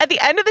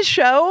the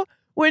show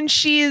when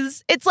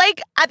it's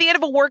like at the end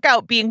of a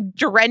workout being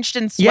drenched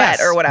in sweat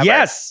or whatever.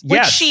 Yes,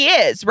 which she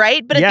is,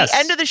 right? But at the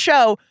end of the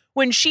show,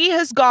 when she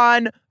has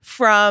gone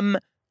from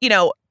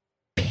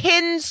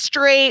pin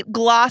straight,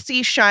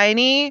 glossy,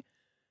 shiny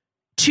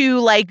to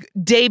like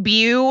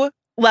debut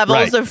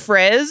levels of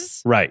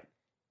frizz, right?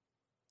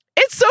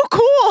 It's so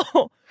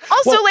cool.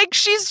 Also, Well, like,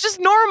 she's just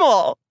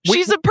normal.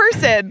 She's a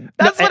person.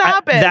 That's what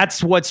happened.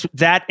 That's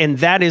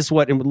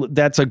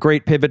a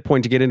great pivot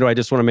point to get into. I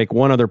just want to make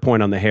one other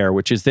point on the hair,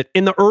 which is that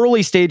in the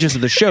early stages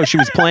of the show, she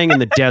was playing in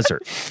the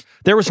desert.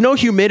 There was no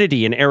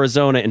humidity in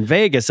Arizona and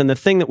Vegas. And the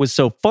thing that was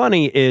so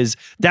funny is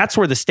that's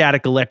where the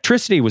static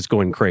electricity was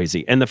going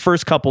crazy. And the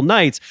first couple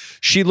nights,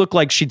 she looked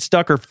like she'd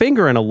stuck her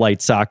finger in a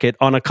light socket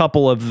on a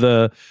couple of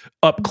the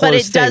up close but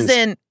it things.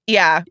 doesn't,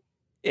 yeah.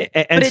 And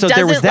But it so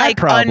there was doesn't that like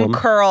problem.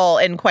 uncurl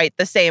in quite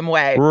the same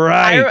way.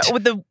 Right.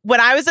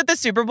 When I was at the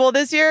Super Bowl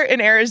this year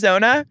in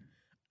Arizona,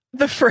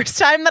 the first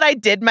time that I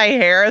did my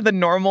hair the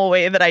normal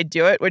way that I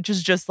do it, which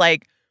is just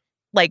like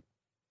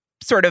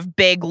sort of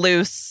big,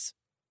 loose,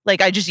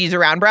 like I just use a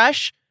round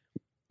brush.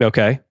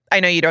 Okay. I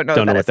know you don't know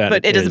Don't know what what that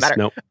but it doesn't is. matter.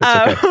 No,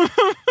 it's okay.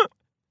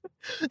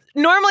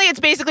 Normally, it's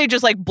basically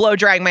just like blow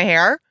drying my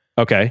hair.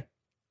 Okay.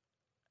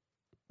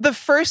 The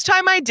first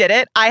time I did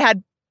it, I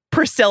had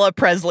Priscilla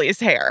Presley's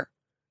hair.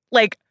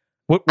 Like,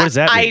 What does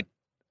that mean?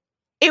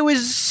 It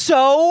was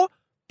so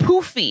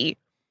poofy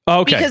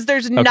Okay. because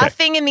there's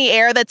nothing in the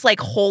air that's like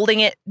holding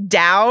it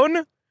down.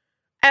 And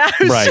I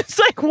was Right. just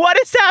like, what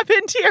has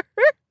happened here?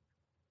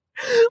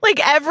 Like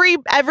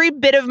every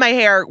bit of my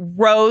hair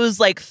rose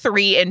like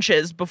 3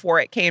 inches before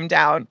it came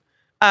down.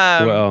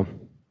 Well,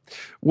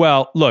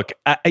 look,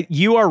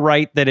 you are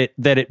right that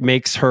it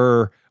makes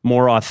her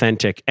more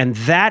authentic. And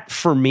that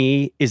for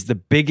me is the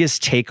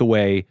biggest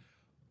takeaway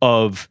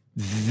of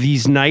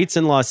these nights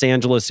in Los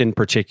Angeles in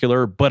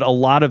particular, but a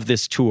lot of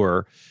this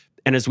tour.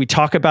 And as we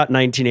talk about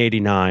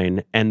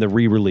 1989 and the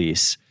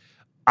re-release,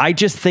 I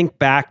just think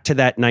back to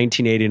that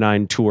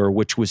 1989 tour,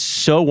 which was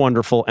so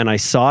wonderful. And I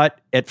saw it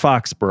at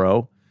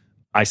Foxborough.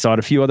 I saw it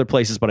a few other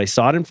places, but I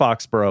saw it in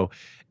Foxborough.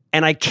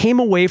 And I came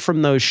away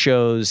from those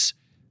shows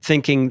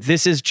thinking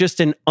this is just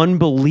an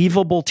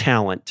unbelievable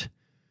talent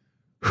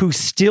who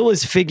still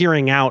is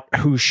figuring out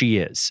who she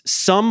is.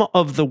 Some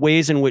of the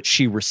ways in which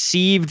she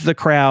received the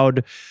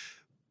crowd,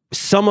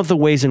 some of the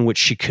ways in which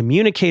she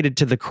communicated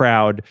to the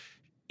crowd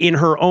in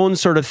her own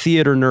sort of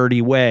theater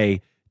nerdy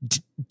way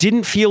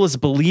didn't feel as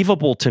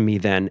believable to me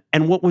then.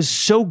 And what was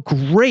so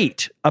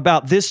great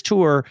about this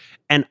tour,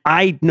 and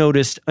I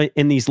noticed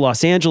in these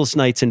Los Angeles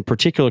nights in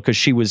particular, because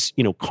she was,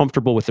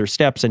 comfortable with her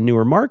steps and knew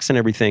her marks and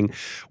everything,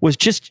 was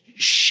just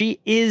she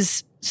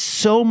is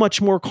so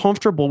much more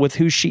comfortable with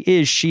who she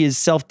is. She is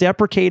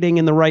self-deprecating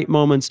in the right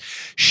moments.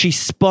 She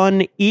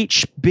spun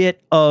each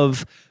bit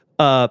of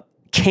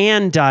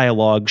canned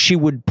dialogue. She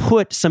would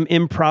put some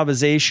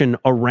improvisation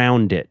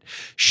around it.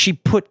 She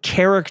put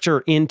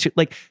character into,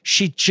 like,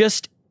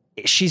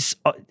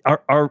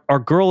 our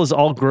girl is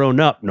all grown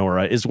up,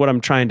 Nora, is what I'm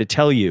trying to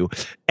tell you.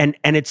 And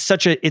it's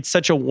such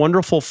a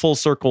wonderful full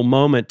circle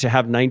moment to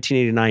have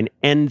 1989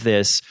 end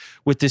this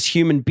with this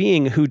human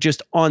being who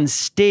just on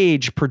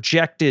stage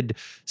projected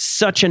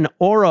such an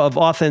aura of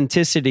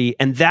authenticity.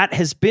 And that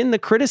has been the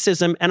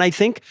criticism. And I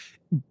think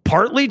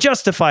partly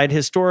justified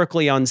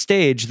historically on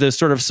stage, the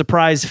sort of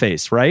surprise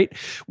face, right?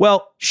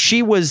 Well,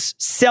 she was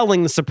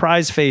selling the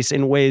surprise face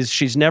in ways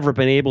she's never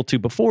been able to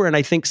before. And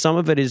I think some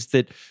of it is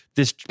that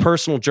this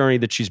personal journey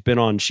that she's been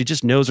on, she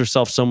just knows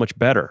herself so much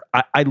better.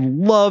 I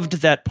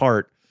loved that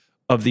part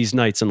of these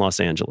nights in Los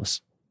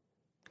Angeles.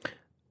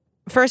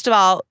 First of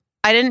all,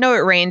 I didn't know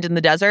it rained in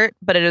the desert,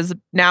 but it is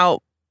now,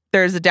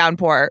 there's a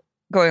downpour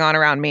going on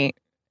around me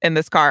in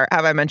this car.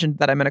 Have I mentioned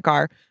that I'm in a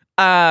car?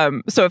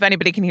 So if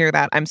anybody can hear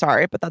that, I'm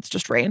sorry, but that's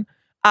just rain.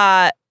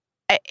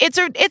 It's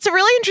a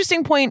really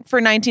interesting point for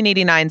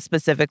 1989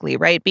 specifically,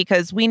 right?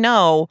 Because we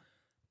know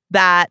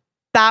that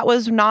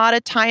was not a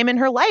time in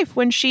her life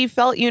when she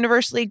felt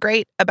universally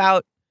great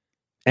about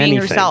being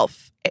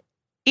herself.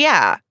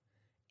 Yeah.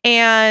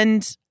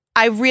 And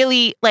I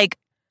really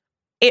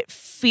it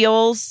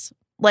feels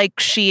like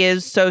she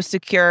is so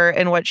secure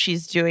in what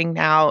she's doing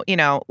now.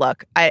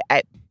 Look,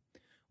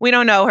 we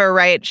don't know her,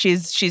 right?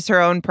 She's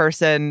her own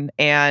person.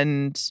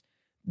 And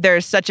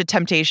there's such a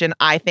temptation,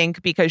 I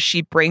think, because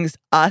she brings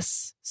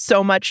us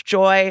so much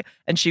joy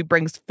and she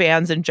brings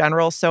fans in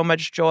general so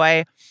much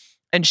joy.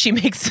 And she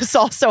makes us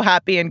all so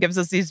happy and gives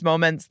us these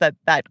moments that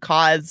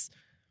cause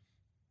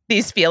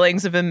these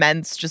feelings of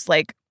immense, just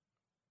like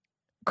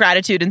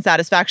gratitude and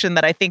satisfaction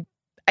that I think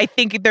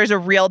there's a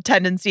real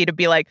tendency to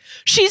be like,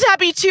 she's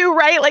happy too,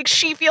 right? Like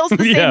she feels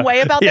the same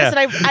way about this. And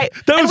I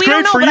that was we great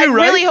don't know, for but you, I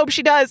right? really hope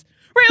she does.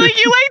 Right? Like,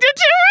 you liked it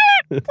too,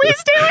 right?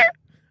 Please, Taylor.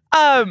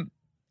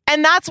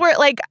 And that's where,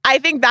 I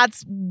think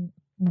that's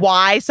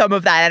why some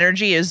of that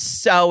energy is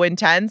so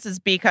intense, is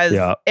because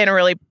in a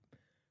really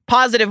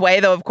positive way,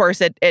 though, of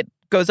course, it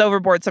goes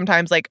overboard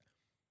sometimes.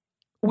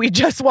 We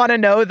just want to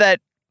know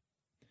that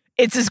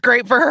it's as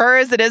great for her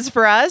as it is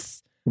for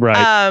us.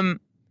 Right.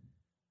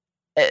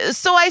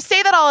 So I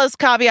say that all as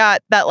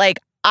caveat that,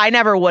 I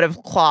never would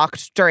have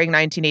clocked during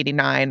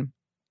 1989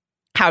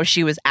 how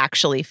she was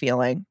actually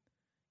feeling.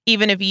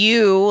 Even if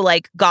you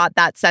got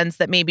that sense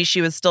that maybe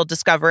she was still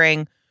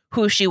discovering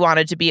who she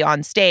wanted to be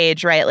on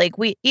stage, right? It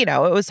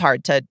was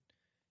hard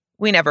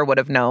we never would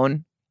have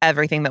known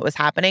everything that was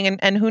happening.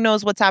 And who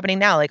knows what's happening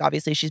now?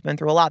 Obviously she's been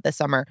through a lot this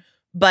summer,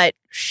 but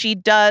she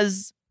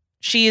does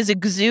She is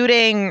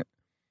exuding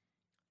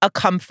a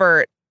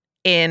comfort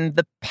in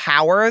the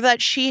power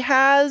that she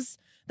has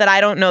that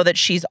I don't know that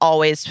she's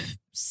always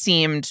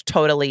seemed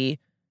totally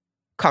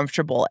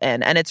comfortable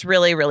in. And it's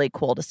really, really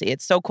cool to see.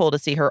 It's so cool to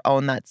see her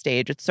own that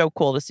stage. It's so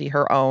cool to see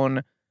her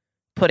own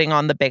putting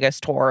on the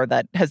biggest tour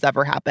that has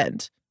ever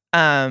happened.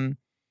 And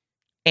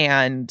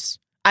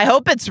I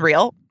hope it's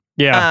real.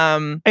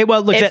 Yeah. Hey,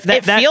 well, look,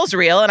 it feels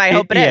real, and I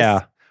hope it is.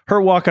 Yeah. Her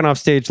walking off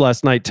stage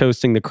last night,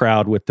 toasting the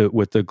crowd with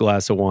the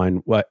glass of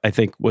wine, what I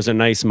think was a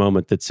nice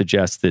moment that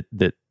suggests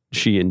that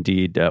she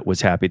indeed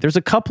was happy. There's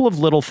a couple of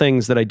little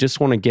things that I just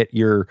want to get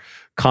your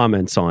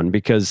comments on,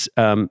 because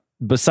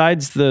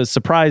besides the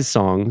surprise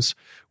songs,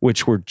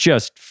 which were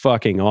just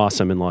fucking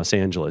awesome in Los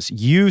Angeles,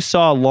 you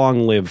saw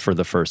Long Live for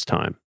the first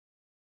time.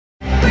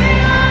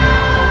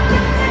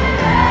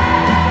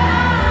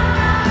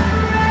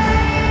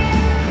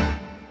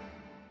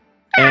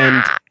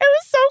 And it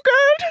was so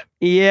good.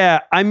 Yeah,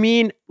 I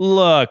mean,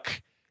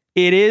 look,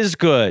 it is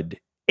good.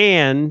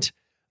 And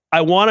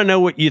I want to know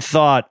what you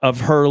thought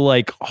of her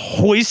like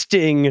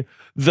hoisting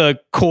the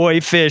koi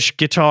fish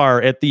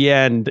guitar at the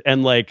end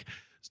and like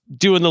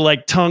doing the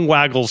like tongue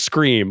waggle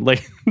scream.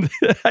 Like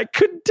I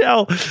couldn't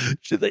tell.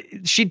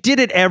 She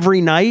did it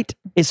every night.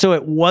 And so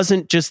it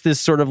wasn't just this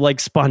sort of like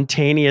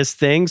spontaneous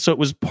thing. So it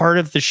was part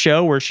of the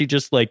show where she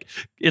just like,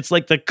 it's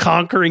like the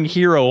conquering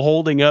hero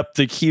holding up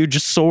the huge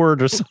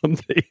sword or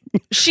something.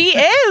 She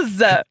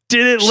is.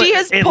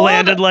 It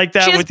landed like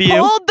that with you? She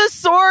has pulled the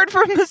sword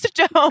from the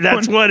stone.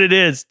 That's what it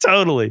is.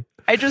 Totally.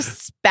 I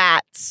just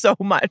spat so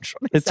much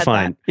when I It's said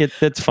fine. that.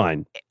 It's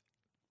fine.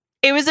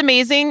 It was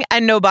amazing,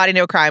 and No Body,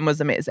 No Crime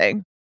was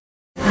amazing.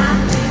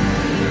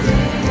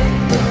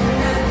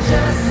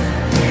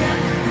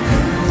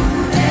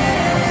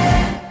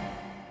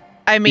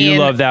 I mean, you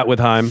love that with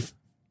Haim?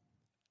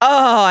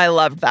 Oh, I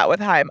loved that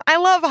with Haim. I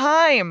love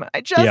Haim.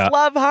 I just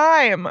love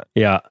Haim.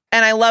 Yeah.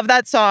 And I love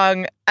that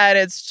song, and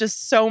it's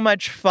just so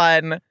much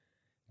fun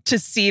to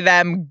see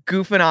them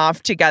goofing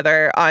off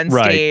together on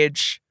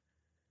stage.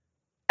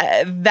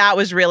 That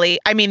was really,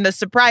 I mean, the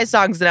surprise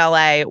songs in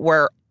LA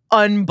were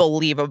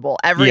unbelievable.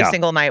 Every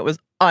single night was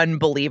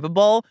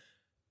unbelievable.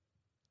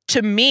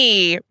 To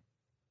me,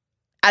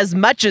 as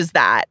much as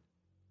that,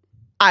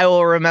 I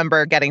will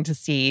remember getting to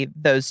see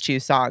those two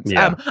songs.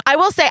 Yeah. I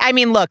will say, I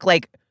mean, look,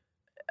 like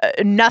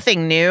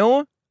Nothing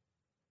New,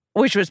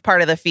 which was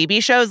part of the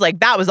Phoebe shows,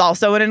 like that was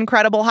also an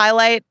incredible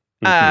highlight,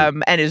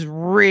 and is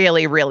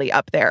really, really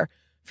up there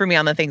for me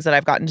on the things that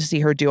I've gotten to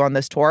see her do on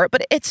this tour.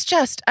 But it's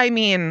just, I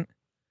mean,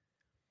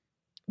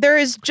 there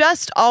is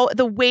just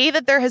the way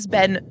that there has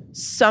been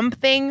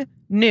something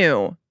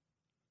new.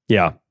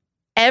 Yeah.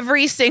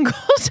 Every single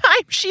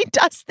time she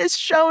does this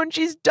show, and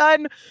she's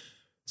done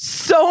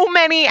so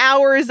many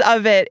hours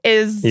of it,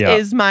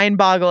 is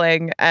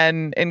mind-boggling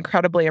and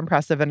incredibly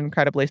impressive and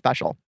incredibly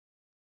special.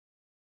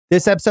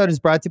 This episode is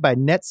brought to you by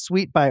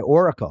NetSuite by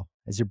Oracle.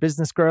 As your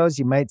business grows,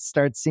 you might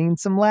start seeing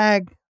some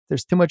lag.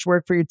 There's too much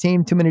work for your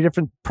team, too many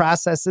different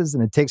processes,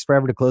 and it takes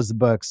forever to close the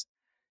books.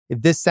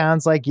 If this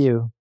sounds like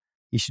you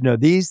should know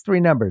these three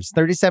numbers: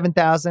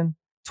 37,000,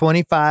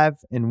 25,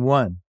 and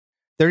 1.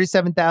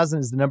 37,000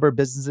 is the number of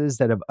businesses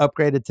that have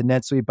upgraded to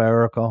NetSuite by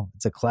Oracle.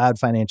 It's a cloud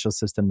financial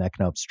system that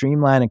can help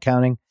streamline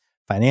accounting,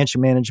 financial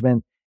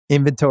management,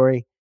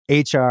 inventory,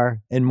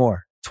 HR, and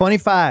more.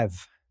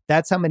 25,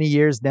 that's how many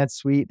years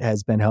NetSuite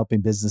has been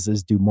helping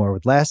businesses do more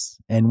with less.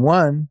 And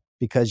 1,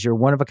 because your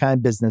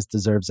one-of-a-kind business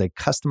deserves a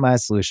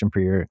customized solution for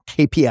your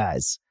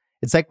KPIs.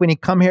 It's like when you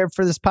come here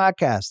for this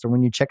podcast or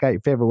when you check out your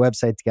favorite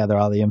website to gather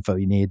all the info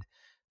you need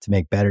to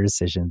make better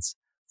decisions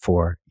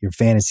for your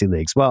fantasy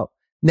leagues. Well,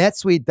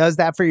 NetSuite does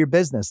that for your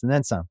business and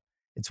then some.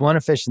 It's one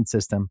efficient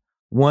system,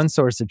 one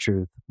source of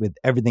truth with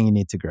everything you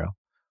need to grow.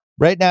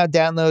 Right now,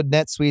 download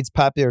NetSuite's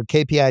popular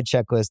KPI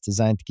checklist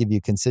designed to give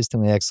you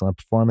consistently excellent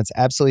performance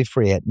absolutely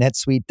free at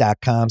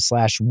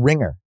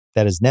netsuite.com/ringer.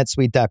 That is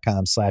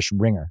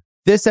netsuite.com/ringer.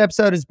 This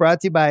episode is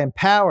brought to you by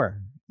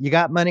Empower. You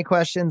got money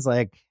questions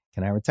like,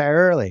 can I retire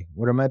early?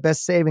 What are my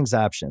best savings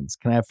options?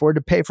 Can I afford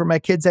to pay for my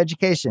kids'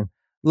 education?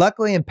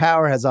 Luckily,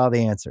 Empower has all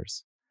the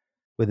answers.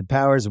 With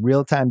Empower's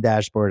real-time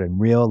dashboard and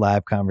real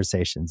live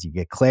conversations, you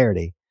get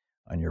clarity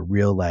on your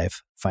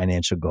real-life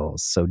financial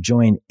goals. So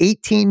join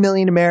 18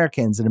 million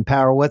Americans and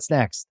Empower what's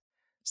next.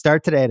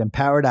 Start today at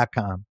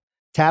empower.com.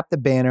 Tap the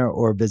banner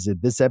or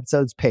visit this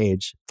episode's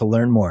page to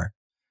learn more.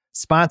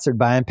 Sponsored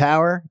by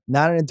Empower,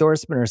 not an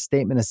endorsement or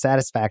statement of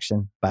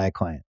satisfaction by a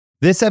client.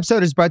 This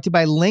episode is brought to you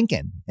by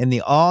Lincoln and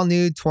the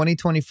all-new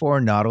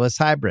 2024 Nautilus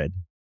Hybrid.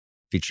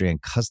 Featuring a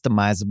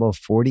customizable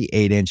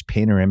 48-inch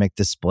panoramic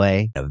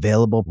display,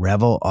 available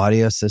Revel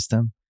audio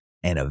system,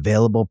 and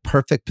available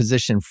perfect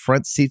position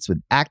front seats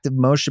with active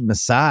motion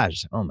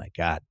massage. Oh my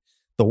God.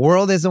 The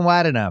world isn't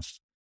wide enough.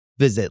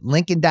 Visit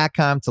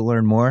Lincoln.com to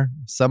learn more.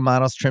 Some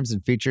models, trims,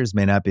 and features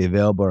may not be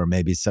available or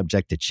may be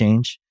subject to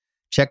change.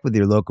 Check with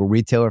your local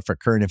retailer for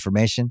current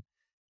information.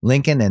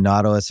 Lincoln and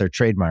Nautilus are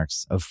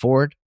trademarks of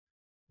Ford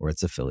or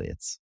its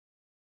affiliates.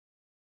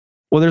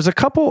 Well, there's a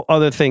couple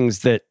other things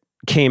that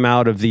came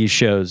out of these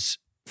shows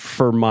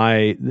for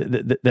my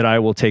that I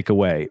will take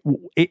away.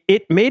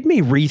 It made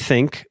me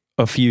rethink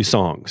a few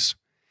songs.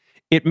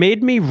 It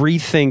made me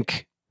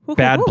rethink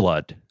Bad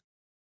Blood.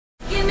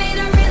 You made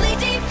a really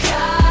deep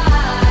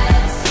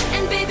cut,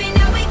 and baby,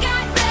 now we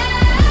got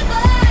bad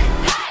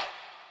blood. Hey!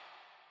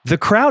 The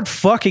crowd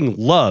fucking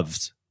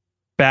loved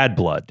Bad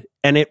Blood,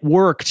 and it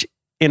worked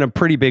in a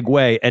pretty big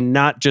way, and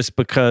not just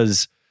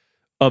because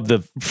of the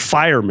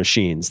fire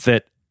machines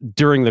that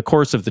during the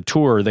course of the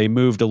tour, they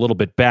moved a little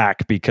bit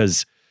back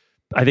because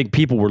I think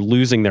people were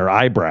losing their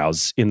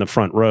eyebrows in the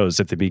front rows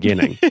at the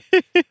beginning.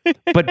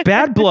 But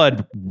Bad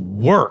Blood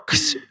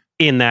works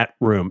in that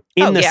room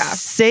in the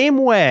same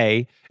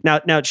way.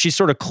 Now she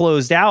sort of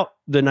closed out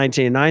the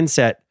 1989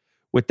 set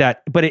with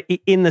that, but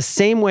in the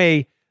same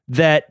way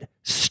that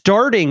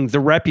starting the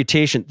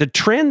Reputation,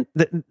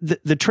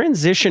 the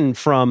transition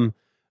from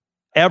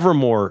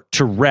Evermore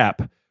to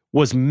Rep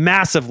was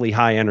massively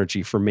high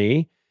energy for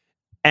me,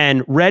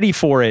 and Ready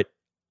for It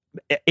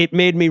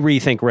made me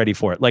rethink Ready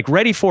for It. Like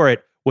Ready for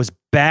It was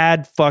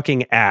bad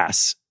fucking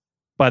ass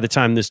by the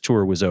time this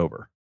tour was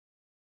over.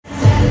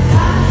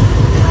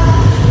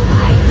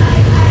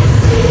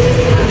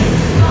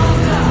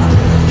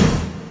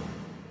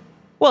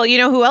 Well, you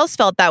know who else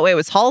felt that way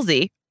was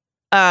Halsey.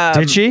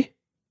 Did she?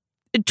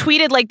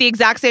 Tweeted like the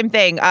exact same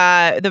thing.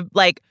 I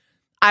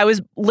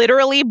was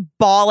literally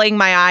bawling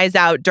my eyes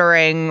out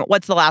during,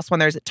 what's the last one?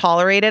 There's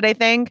Tolerated, I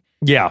think.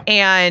 Yeah.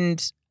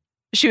 And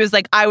she was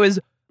like, I was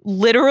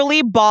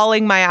literally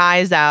bawling my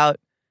eyes out.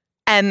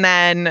 And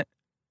then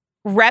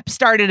Rep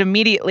started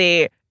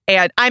immediately.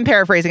 And I'm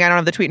paraphrasing. I don't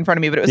have the tweet in front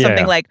of me, but it was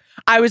something like,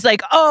 I was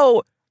like,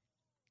 oh,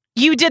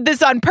 you did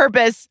this on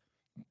purpose.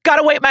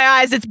 Gotta wipe my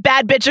eyes. It's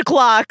bad bitch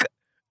o'clock.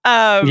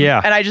 And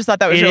I just thought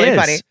that was really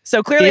funny.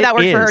 So clearly that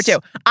worked for her too.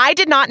 I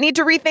did not need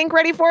to rethink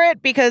Ready for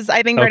It because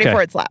I think Ready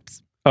for It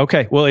slaps.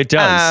 Okay. Well, it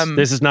does.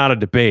 This is not a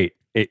debate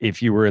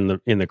if you were in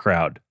the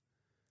crowd.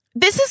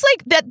 This is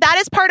like that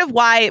is part of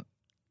why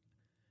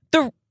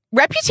the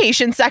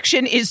Reputation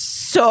section is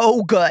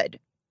so good.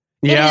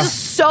 Yeah. It is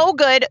so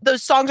good.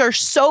 Those songs are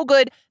so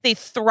good. They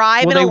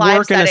thrive in a live setting. They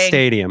work in a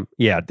stadium.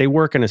 Yeah, they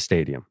work in a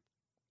stadium.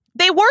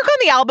 They work on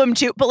the album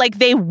too, but like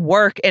they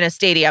work in a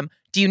stadium.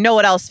 Do you know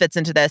what else fits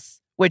into this?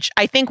 Which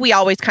I think we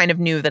always kind of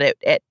knew that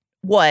it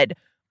would,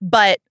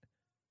 but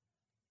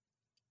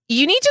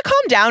You Need to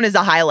Calm Down is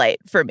a highlight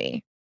for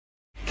me.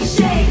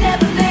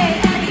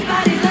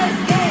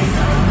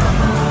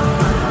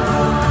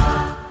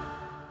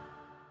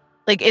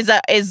 Like is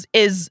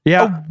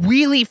a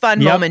really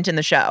fun moment in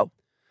the show.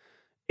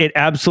 It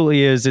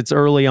absolutely is. It's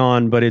early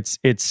on, but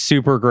it's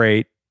super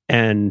great.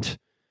 And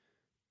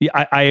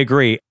I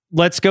agree.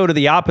 Let's go to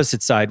the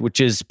opposite side,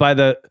 which is by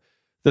the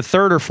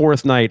third or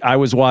fourth night, I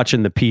was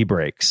watching the pee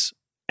breaks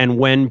and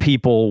when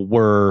people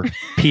were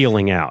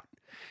peeling out.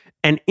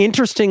 And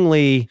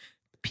interestingly,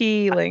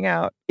 peeling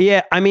out.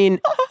 Yeah, I mean,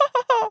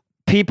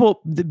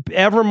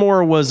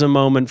 Evermore was a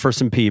moment for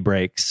some pee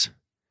breaks.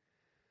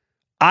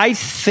 I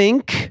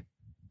think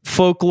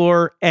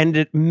Folklore,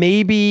 and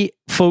maybe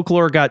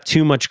Folklore got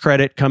too much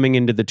credit coming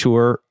into the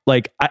tour.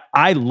 Like,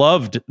 I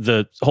loved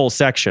the whole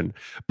section,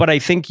 but I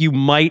think you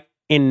might,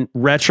 in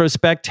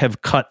retrospect,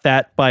 have cut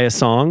that by a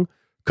song,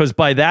 because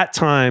by that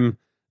time,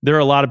 there are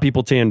a lot of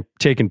people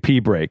taking pee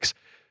breaks.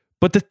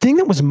 But the thing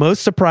that was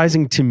most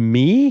surprising to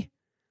me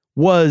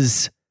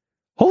was,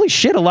 holy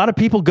shit, a lot of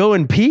people go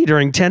and pee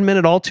during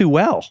 10-minute All Too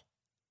Well.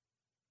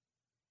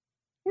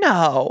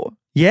 No.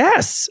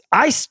 Yes.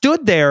 I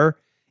stood there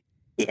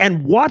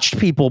and watched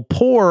people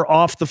pour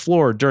off the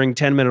floor during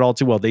 10-minute All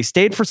Too Well. They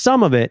stayed for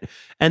some of it.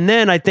 And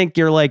then I think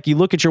you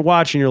look at your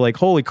watch and you're like,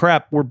 holy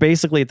crap, we're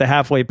basically at the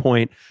halfway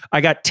point.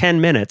 I got 10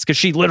 minutes, because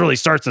she literally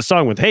starts the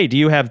song with, hey, do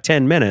you have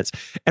 10 minutes?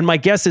 And my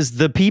guess is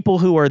the people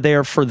who are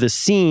there for the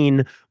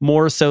scene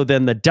more so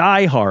than the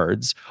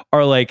diehards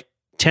are like,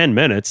 10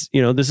 minutes,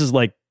 this is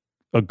like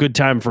a good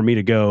time for me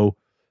to go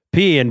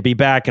pee and be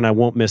back, and I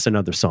won't miss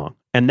another song.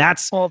 And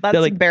that's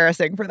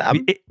embarrassing for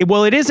them.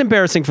 It is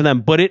embarrassing for them,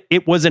 but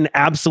it was an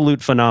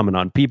absolute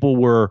phenomenon. People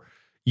were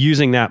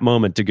using that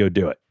moment to go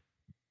do it.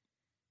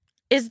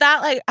 Is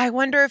that like, I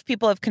wonder if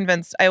people have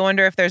convinced, I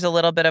wonder if there's a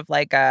little bit of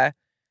like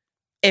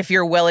if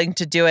you're willing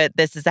to do it,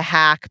 this is a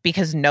hack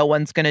because no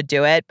one's going to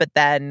do it. But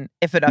then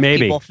if enough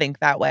people think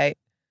that way.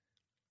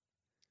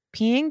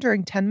 Peeing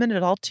during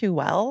 10-minute All Too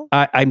Well?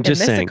 I'm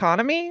just saying. In this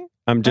economy?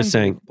 I'm just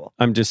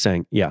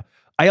saying. Yeah.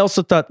 I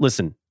also thought,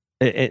 listen,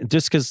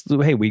 just because,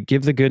 hey, we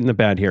give the good and the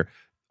bad here.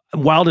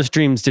 Wildest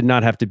Dreams did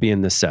not have to be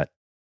in this set.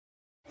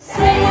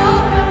 Say you'll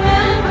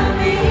remember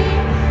me,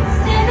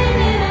 standing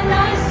in a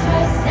nice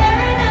dress,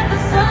 staring at the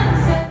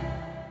sunset.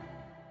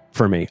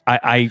 For me,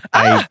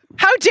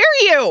 how dare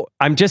you?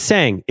 I'm just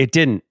saying it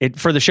didn't.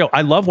 For the show,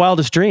 I love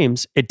Wildest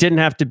Dreams. It didn't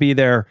have to be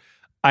there.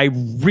 I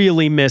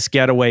really miss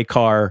Getaway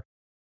Car.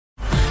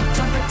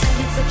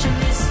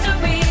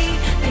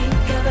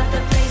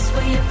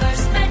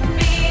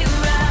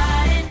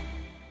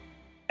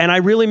 And I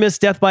really miss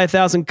Death by a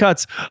Thousand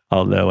Cuts,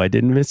 although I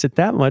didn't miss it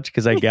that much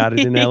because I got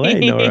it in LA,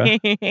 Nora.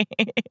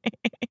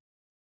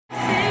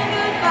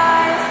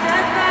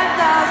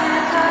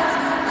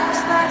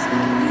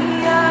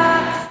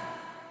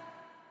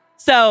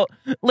 So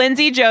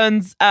Lindsay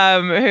Jones,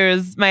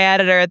 who's my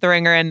editor at The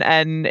Ringer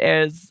and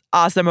is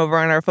awesome over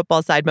on our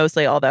football side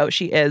mostly, although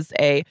she is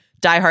a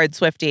diehard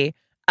Swiftie,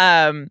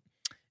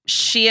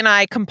 she and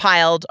I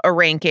compiled a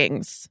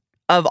rankings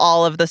of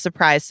all of the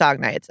surprise song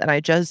nights. And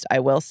I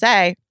will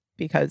say,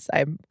 because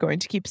I'm going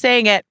to keep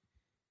saying it,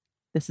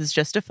 this is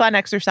just a fun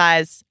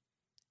exercise.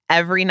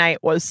 Every night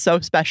was so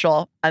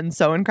special and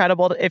so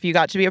incredible. If you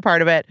got to be a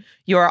part of it,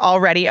 you are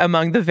already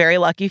among the very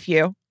lucky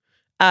few.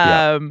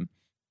 But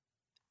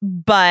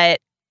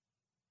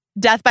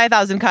Death by a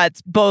Thousand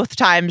Cuts, both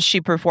times she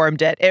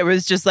performed it, it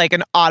was just like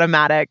an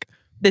automatic,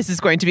 this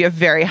is going to be a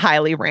very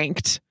highly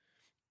ranked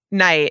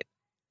night.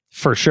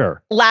 For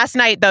sure. Last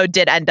night, though,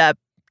 did end up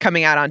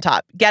coming out on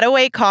top.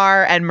 Getaway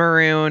Car and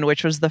Maroon,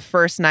 which was the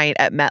first night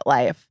at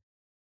MetLife.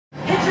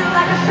 Hit you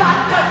like a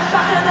shotgun,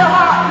 shot in the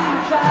heart. You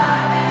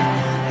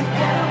drive a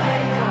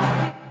getaway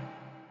car.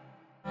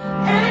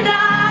 And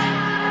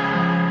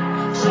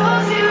I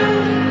chose you,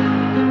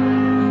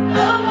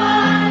 the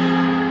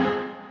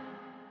one.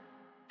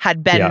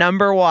 Had been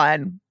number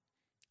one.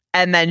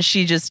 And then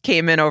she just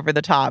came in over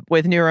the top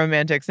with New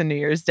Romantics and New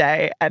Year's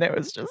Day. And it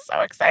was just so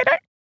exciting.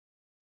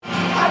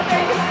 Our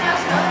biggest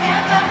national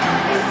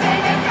anthem, we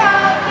sing it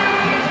proudly.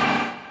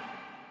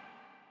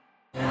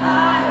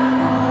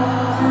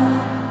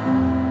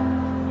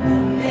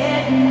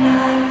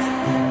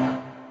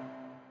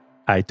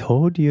 I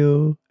told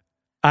you.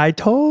 I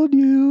told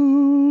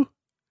you.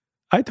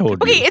 I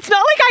told Okay, you. it's not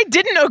like I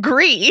didn't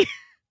agree.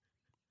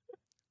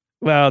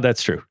 Well,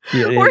 that's true.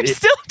 Yeah, We're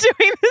still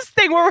doing this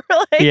thing where we're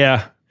like,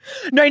 yeah.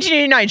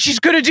 1989, she's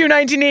going to do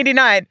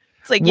 1989.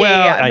 It's like,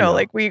 I no, know.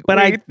 like we But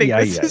think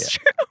yeah, this is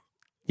true.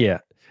 Yeah.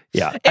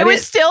 Yeah.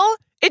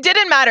 It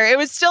didn't matter. It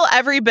was still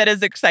every bit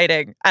as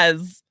exciting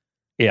as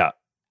it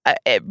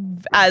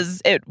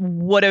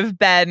would have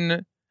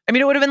been. I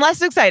mean, it would have been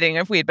less exciting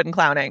if we had been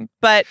clowning.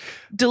 But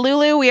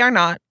Delulu, we are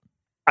not.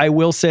 I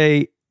will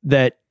say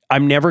that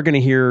I'm never going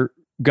to hear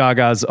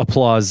Gaga's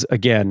applause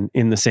again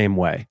in the same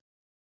way.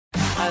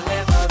 I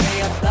live for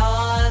the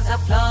applause,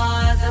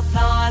 applause,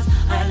 applause.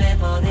 I live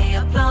for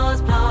the applause,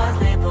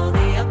 applause, live for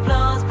the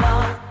applause,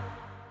 applause.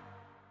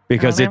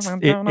 Because it's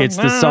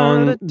the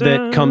song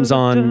that comes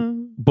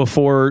on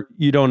before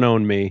You Don't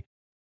Own Me.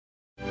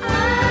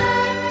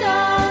 I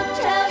don't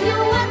tell you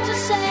what to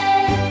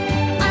say.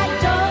 I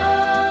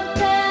don't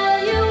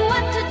tell you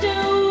what to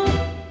do.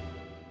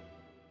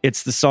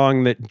 It's the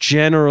song that,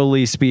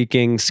 generally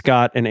speaking,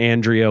 Scott and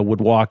Andrea would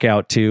walk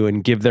out to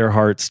and give their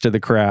hearts to the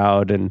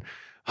crowd and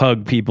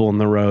hug people in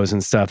the rows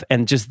and stuff.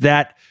 And just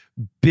that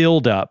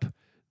build up.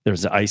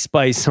 There's the Ice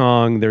Spice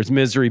song, there's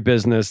Misery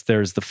Business,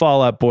 there's the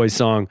Fall Out Boy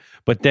song,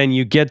 but then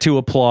you get to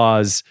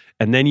applause,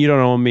 and then You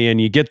Don't Own Me,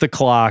 and you get the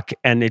clock,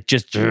 and it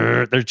just,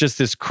 there's just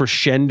this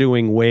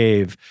crescendoing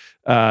wave.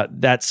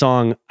 That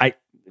song,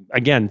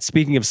 again,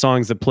 speaking of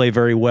songs that play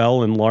very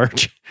well in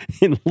large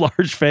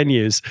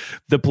venues,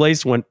 the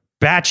place went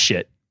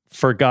batshit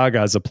for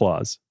Gaga's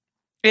applause.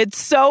 It's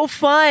so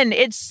fun.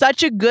 It's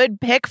such a good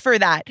pick for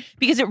that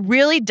because it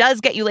really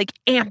does get you like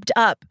amped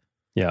up.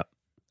 Yeah.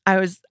 I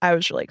was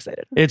really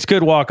excited. It's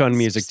good walk-on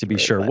music, to be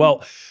sure. Fun.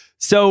 Well,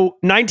 so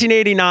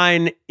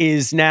 1989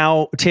 is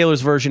now,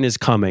 Taylor's version is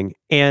coming,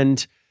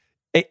 and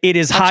it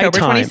is high October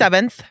time.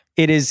 27th.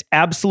 It is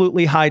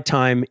absolutely high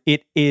time.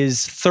 It is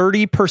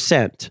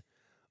 30%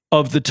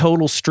 of the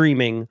total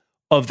streaming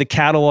of the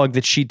catalog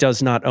that she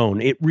does not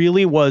own. It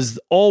really was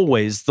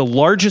always the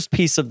largest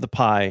piece of the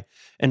pie.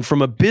 And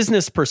from a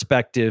business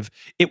perspective,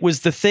 it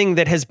was the thing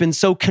that has been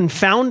so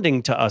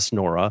confounding to us,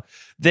 Nora,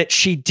 that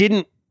she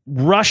didn't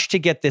rush to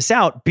get this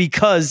out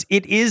because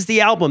it is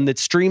the album that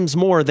streams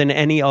more than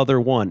any other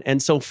one.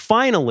 And so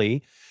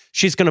finally,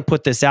 she's going to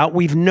put this out.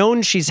 We've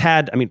known she's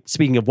had, I mean,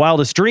 speaking of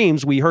Wildest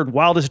Dreams, we heard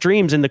Wildest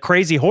Dreams in the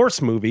Crazy Horse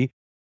movie.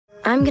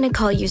 I'm gonna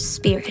call you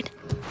Spirit.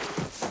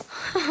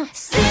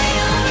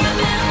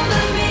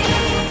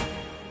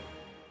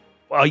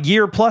 A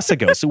year plus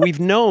ago. So we've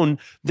known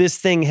this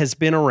thing has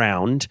been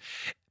around.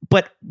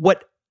 But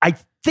what I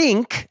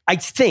think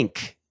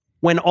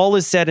when all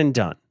is said and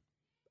done,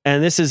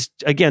 and this is,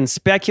 again,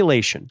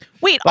 speculation.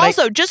 Wait,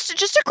 also, just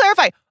to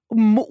clarify,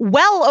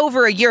 well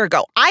over a year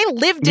ago, I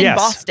lived in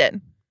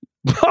Boston.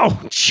 Oh,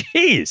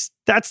 jeez.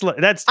 That's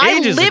ages I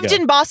lived ago.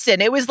 in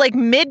Boston. It was like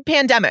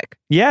mid-pandemic.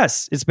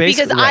 Yes, it's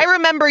basically because I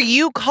remember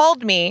you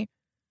called me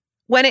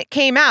when it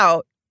came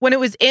out, when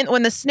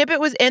the snippet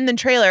was in the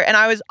trailer, and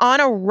I was on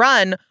a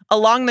run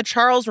along the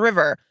Charles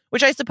River,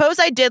 which I suppose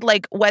I did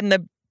like when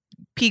the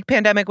peak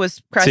pandemic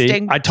was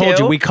cresting. See, I told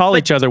too, you we call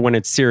each other when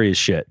it's serious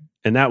shit,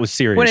 and that was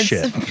serious when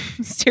shit.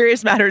 it's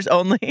serious matters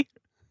only.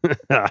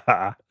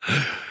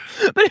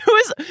 But it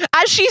was,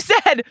 as she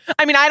said,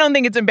 I mean, I don't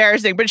think it's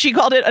embarrassing, but she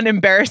called it an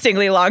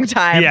embarrassingly long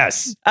time.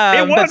 Yes, it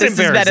but was this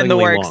has been in the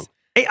works. long.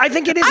 I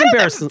think it is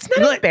embarrassing. It's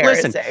not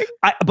embarrassing. Listen,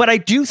 but I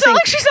do It's think not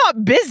like she's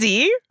not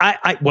busy.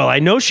 I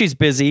know she's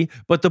busy,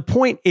 but the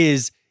point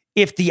is,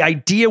 if the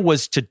idea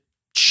was to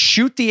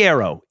shoot the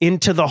arrow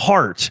into the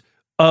heart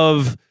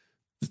of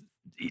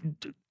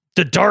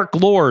the Dark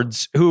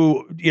Lords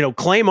who,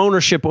 claim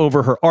ownership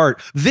over her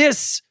art.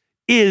 This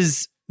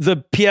is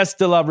the pièce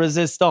de la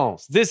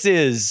résistance. This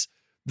is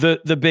the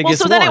biggest. Well,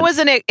 so then one.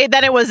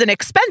 it was an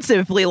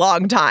expensively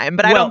long time,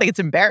 but I don't think it's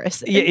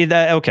embarrassing.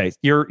 Yeah, okay.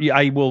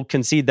 I will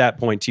concede that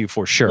point to you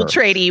for sure. We'll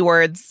trade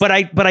E-words. But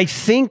I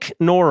think,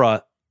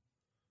 Nora,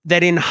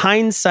 that in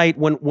hindsight,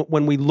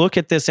 when we look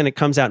at this and it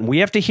comes out and we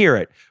have to hear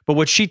it, but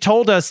what she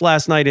told us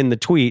last night in the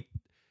tweet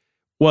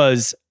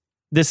was,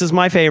 this is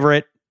my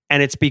favorite,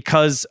 and it's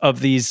because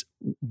of these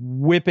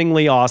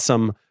whippingly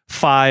awesome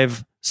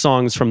 5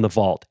 songs from the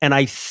vault. And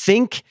I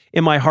think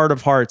in my heart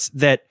of hearts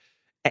that,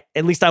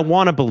 at least I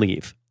want to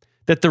believe,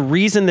 that the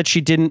reason that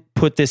she didn't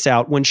put this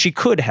out when she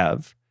could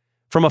have,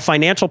 from a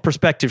financial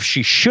perspective,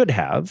 she should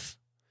have,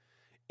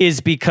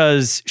 is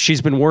because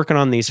she's been working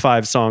on these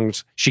 5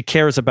 songs. She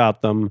cares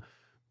about them.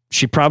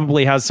 She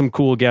probably has some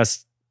cool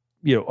guest,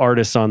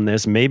 artists on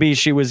this. Maybe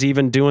she was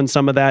even doing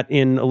some of that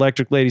in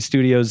Electric Lady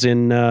Studios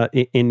in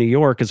New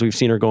York, as we've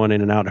seen her going in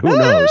and out. Who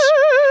knows?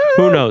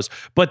 Who knows?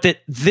 But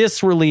that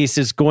this release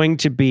is going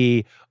to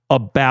be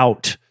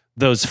about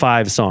those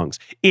 5 songs.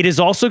 It is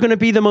also going to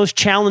be the most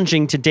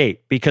challenging to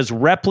date because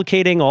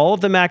replicating all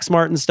of the Max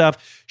Martin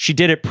stuff, she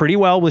did it pretty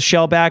well with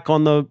Shellback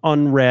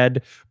on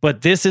Red,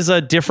 but this is a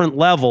different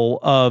level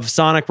of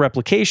sonic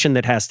replication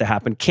that has to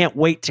happen. Can't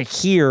wait to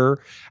hear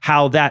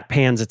how that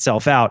pans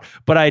itself out.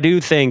 But I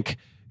do think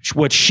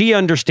what she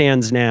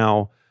understands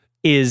now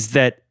is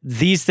that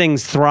these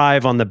things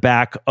thrive on the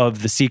back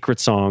of the secret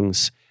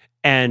songs.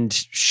 And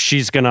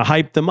she's going to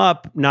hype them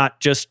up, not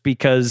just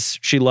because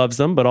she loves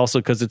them, but also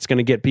because it's going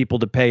to get people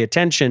to pay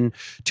attention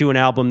to an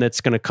album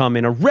that's going to come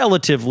in a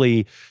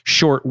relatively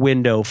short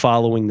window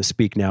following the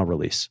Speak Now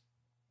release.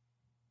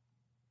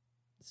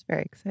 It's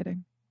very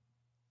exciting.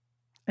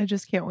 I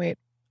just can't wait.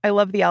 I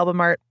love the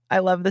album art. I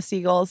love the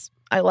seagulls.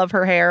 I love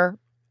her hair.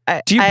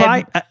 Do you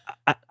buy?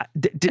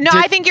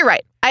 I think you're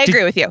right. I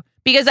agree with you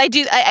because I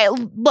do.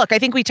 Look, I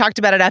think we talked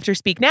about it after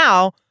Speak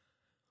Now,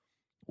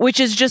 which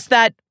is just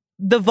that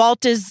the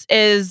vault is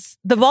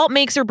the vault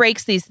makes or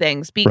breaks these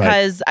things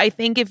because I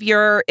think if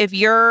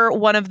you're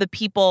one of the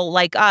people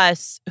like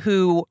us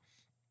who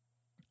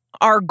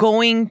are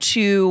going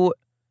to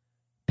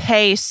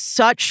pay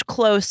such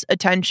close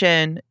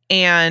attention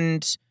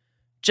and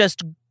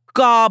just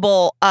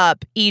gobble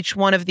up each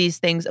one of these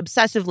things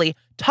obsessively,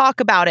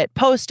 talk about it,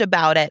 post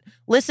about it,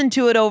 listen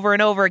to it over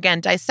and over again,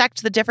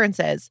 dissect the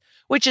differences,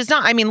 which is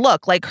not,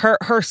 look, like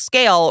her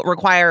scale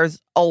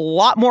requires a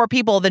lot more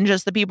people than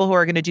just the people who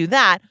are going to do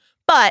that.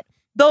 But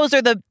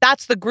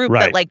that's the group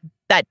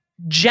that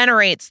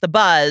generates the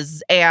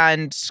buzz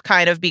and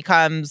kind of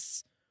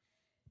becomes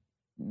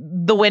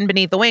the wind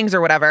beneath the wings or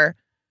whatever.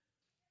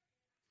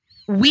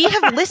 We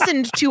have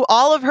listened to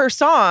all of her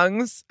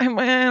songs. I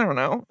don't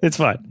know. It's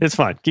fine. It's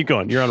fine. Keep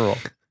going. You're on a roll.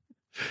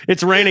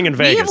 It's raining in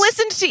Vegas. We have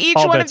listened to each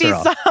one of these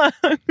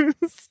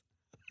songs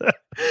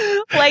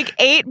like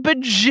 8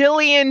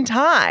 bajillion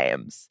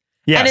times.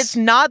 Yes. And it's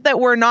not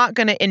that we're not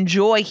going to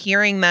enjoy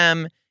hearing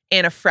them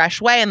in a fresh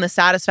way and the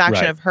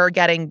satisfaction of her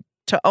getting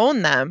to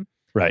own them.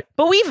 Right.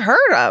 But we've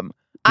heard them.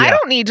 Yeah. I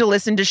don't need to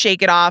listen to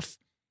Shake It Off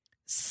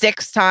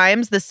 6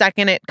 times the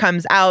second it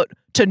comes out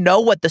to know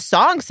what the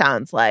song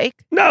sounds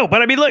like. No,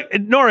 but look,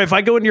 Nora, if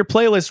I go into your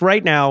playlist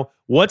right now,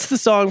 what's the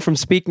song from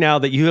Speak Now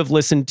that you have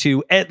listened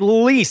to at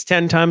least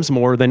 10 times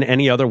more than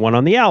any other one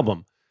on the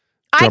album?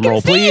 Drum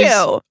roll, please.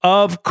 You.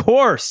 Of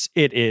course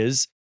it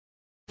is.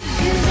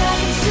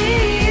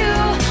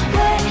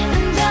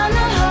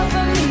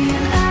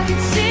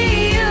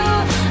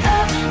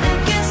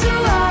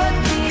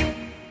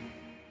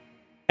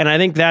 And I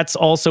think that's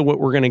also what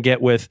we're going to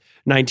get with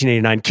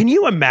 1989. Can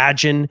you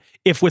imagine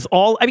if with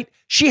all,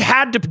 she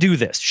had to do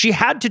this. She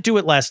had to do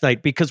it last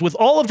night because with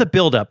all of the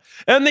buildup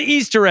and the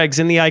Easter eggs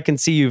in the I Can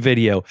See You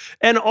video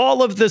and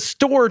all of the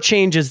store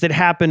changes that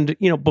happened,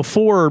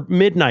 before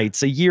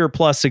Midnights a year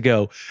plus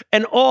ago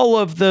and all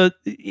of the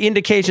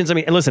indications.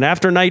 Listen,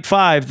 after night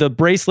 5, the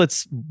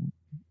bracelets,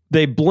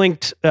 they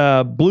blinked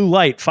blue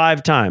light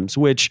 5 times,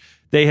 which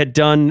they had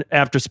done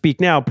after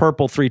Speak Now,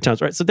 purple 3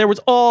 times, right? So there was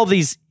all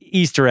these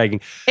Easter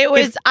egging. It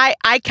was,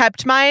 I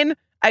kept mine.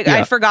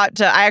 I forgot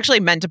to, I actually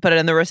meant to put it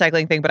in the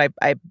recycling thing, but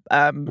I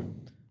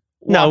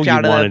no, you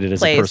wanted it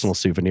as a personal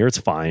souvenir. It's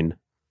fine.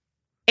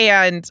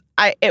 And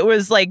it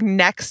was like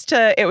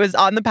it was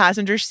on the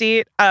passenger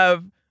seat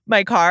of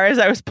my car as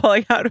I was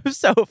pulling out of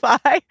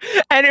SoFi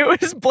and it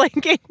was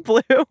blinking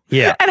blue.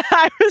 Yeah. And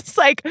I was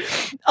like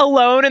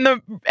alone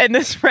in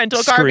this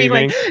rental car being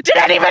like, did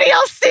anybody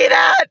else see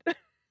that?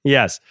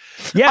 Yes.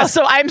 Yes.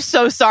 Also, I'm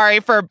so sorry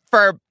for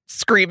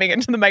screaming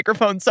into the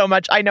microphone so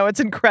much. I know it's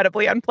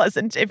incredibly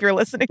unpleasant if you're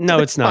listening to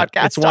this it's not.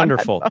 podcast. It's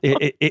wonderful.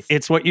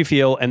 It's what you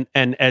feel.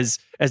 And as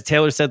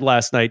Taylor said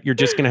last night, you're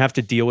just going to have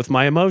to deal with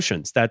my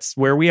emotions. That's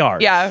where we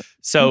are. Yeah.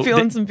 So I'm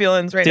feeling some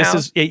feelings right now.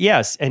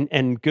 Yes.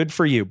 And good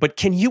for you. But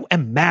can you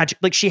imagine,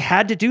 she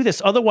had to do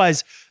this.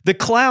 Otherwise the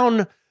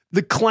clown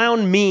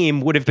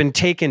meme would have been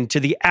taken to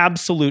the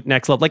absolute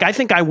next level. I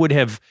think I would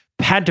have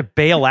had to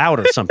bail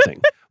out or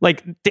something.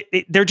 Like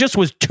there just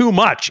was too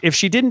much. If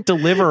she didn't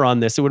deliver on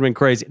this, it would have been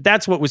crazy.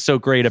 That's what was so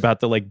great about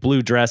the like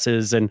blue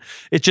dresses, and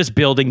it's just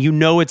building. You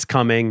know it's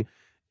coming,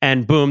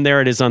 and boom, there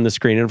it is on the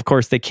screen. And of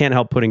course, they can't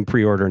help putting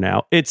pre-order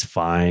now. It's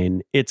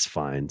fine. It's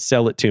fine.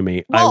 Sell it to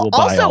me. I will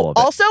buy all of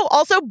it.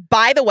 Also,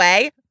 by the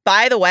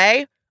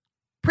way,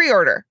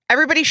 pre-order.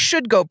 Everybody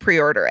should go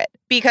pre-order it,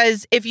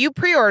 because if you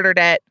pre-ordered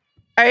it,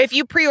 or if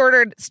you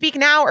pre-ordered Speak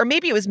Now, or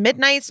maybe it was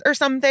Midnights or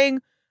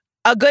something,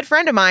 a good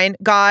friend of mine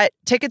got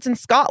tickets in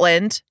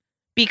Scotland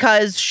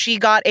because she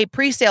got a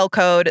pre-sale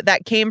code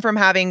that came from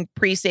having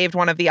pre-saved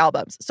one of the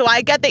albums. So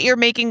I get that you're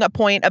making a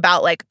point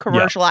about like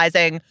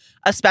commercializing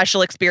a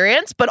special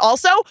experience, but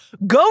also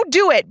go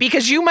do it,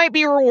 because you might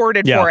be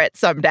rewarded for it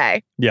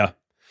someday. Yeah.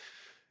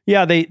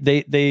 Yeah,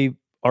 they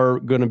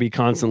are going to be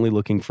constantly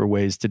looking for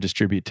ways to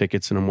distribute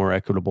tickets in a more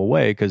equitable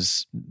way,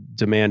 because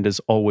demand is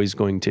always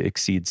going to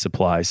exceed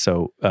supply.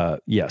 So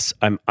yes,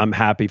 I'm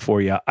happy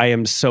for you. I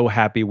am so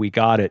happy we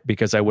got it,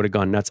 because I would have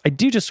gone nuts. I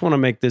do just want to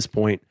make this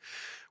point,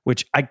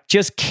 which I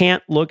just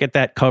can't look at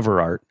that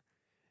cover art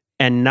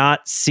and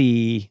not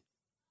see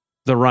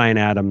the Ryan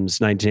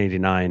Adams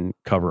 1989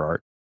 cover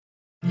art.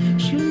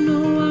 You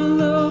know I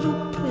love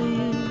the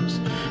players,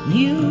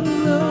 you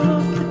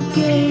love the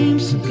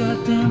games, so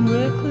goddamn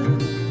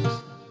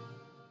reckless.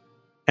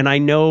 And I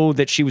know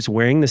that she was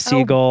wearing the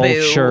seagull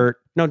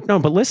shirt. No,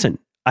 but listen,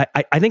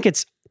 I think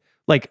it's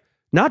like,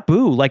 not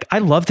boo. Like, I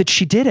love that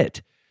she did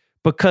it,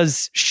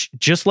 because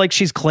just like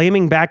she's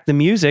claiming back the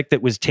music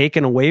that was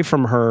taken away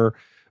from her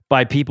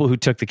by people who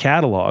took the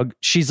catalog,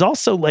 she's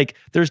also like,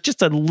 there's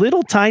just a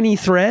little tiny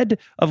thread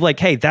of like,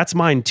 hey, that's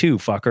mine too,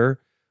 fucker.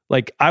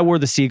 Like, I wore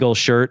the seagull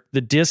shirt.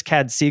 The disc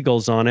had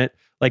seagulls on it.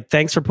 Like,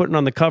 thanks for putting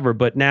on the cover,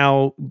 but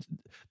now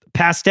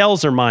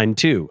pastels are mine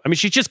too. I mean,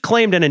 she's just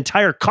claimed an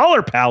entire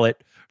color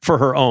palette for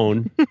her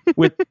own.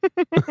 With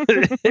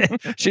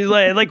she's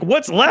like,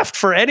 what's left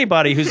for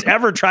anybody who's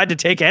ever tried to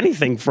take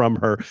anything from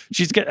her?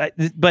 She's got,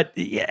 but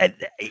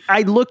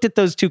I looked at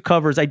those two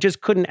covers. I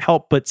just couldn't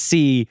help but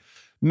see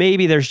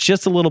maybe there's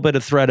just a little bit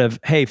of thread of,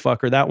 hey,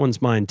 fucker, that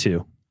one's mine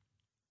too.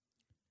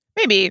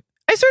 Maybe.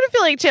 I sort of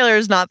feel like Taylor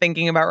is not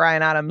thinking about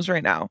Ryan Adams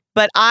right now,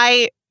 but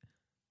I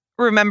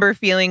remember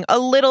feeling a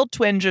little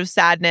twinge of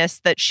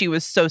sadness that she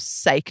was so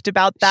psyched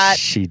about that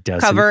she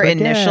doesn't cover forget.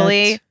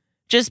 Initially,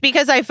 just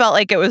because I felt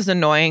like it was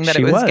annoying that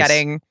it was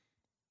getting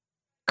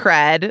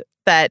cred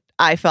that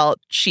I felt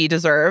she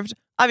deserved.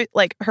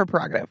 Like, her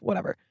prerogative,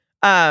 whatever.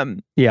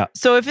 Yeah.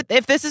 So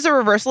if this is a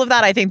reversal of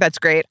that, I think that's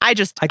great. I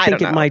think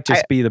don't know. Might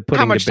just be the putting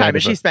how much to bed time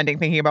is of she it. spending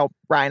thinking about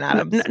Ryan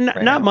Adams?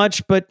 Not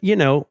much, but you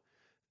know,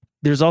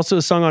 there's also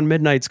a song on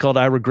Midnights called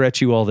 "I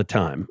Regret You All the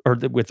Time," or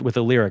with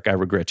a lyric "I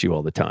regret you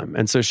all the time,"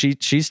 and so she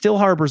still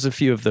harbors a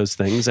few of those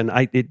things, and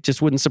it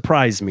just wouldn't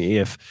surprise me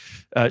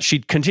if she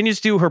continues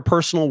to do her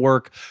personal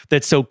work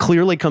that so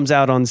clearly comes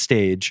out on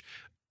stage.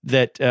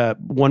 That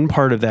one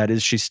part of that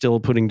is she's still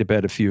putting to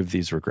bed a few of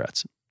these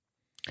regrets.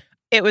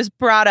 It was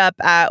brought up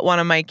at one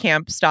of my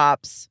camp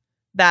stops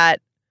that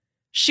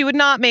she would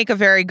not make a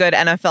very good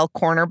NFL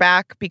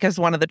cornerback, because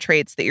one of the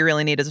traits that you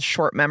really need is a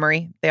short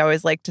memory, they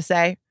always like to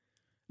say.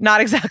 Not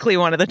exactly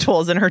one of the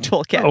tools in her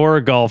toolkit. Or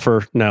a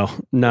golfer. No,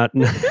 not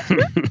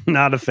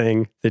a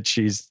thing that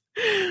she's...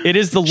 It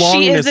is the longness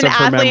she is an of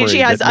her athlete. memory. She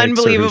has that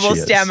makes her who unbelievable she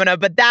is. stamina,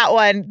 but that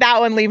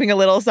one leaving a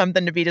little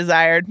something to be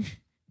desired.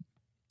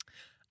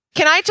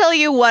 Can I tell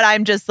you what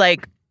I'm just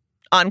like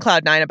on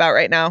cloud nine about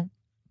right now?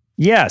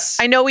 Yes.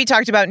 I know we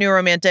talked about New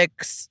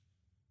Romantics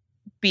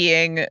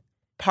being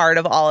part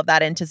of all of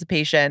that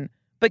anticipation,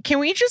 but can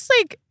we just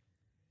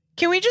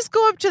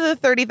go up to the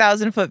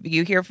 30,000 foot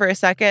view here for a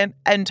second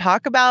and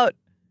talk about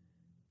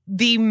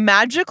the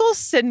magical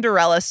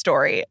Cinderella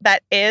story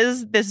that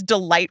is this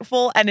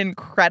delightful and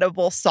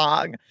incredible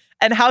song,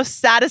 and how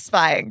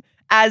satisfying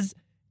as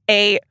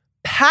a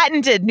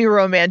patented New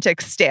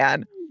Romantic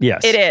stan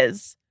Yes. it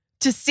is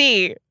to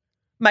see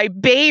my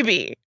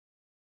baby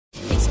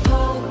It's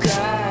poker.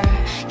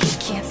 He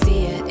can't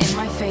see it in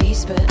my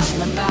face, but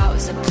I'm about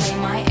to play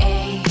my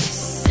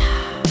ace.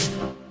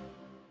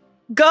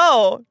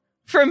 go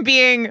from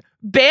being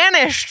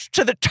banished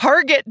to the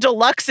Target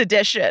Deluxe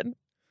Edition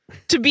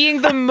to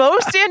being the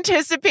most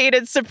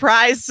anticipated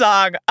surprise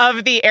song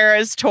of the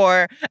Eras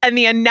Tour, and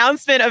the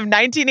announcement of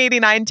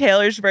 1989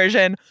 Taylor's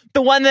version,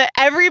 the one that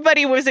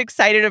everybody was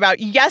excited about.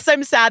 Yes,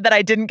 I'm sad that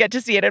I didn't get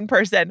to see it in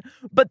person,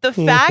 but the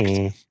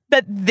fact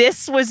that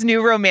this was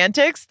New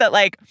Romantics, that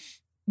like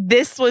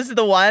this was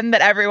the one that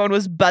everyone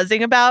was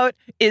buzzing about,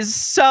 is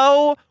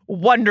so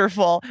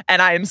wonderful,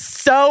 and I am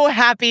so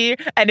happy,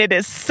 and it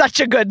is such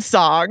a good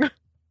song.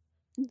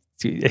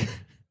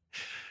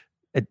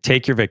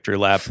 Take your victory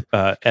lap,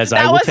 as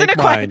That I will wasn't take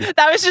a mine.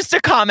 That was just a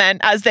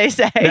comment, as they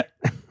say.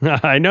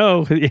 I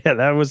know. Yeah,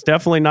 that was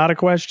definitely not a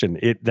question.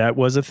 That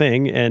was a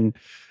thing. And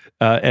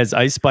as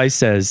Ice Spice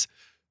says,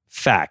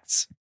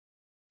 facts.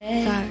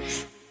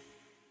 Facts.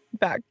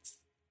 Facts.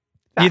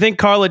 Do you think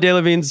Carla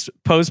Delevingne's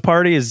post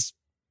party is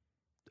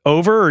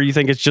over, or you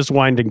think it's just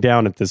winding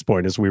down at this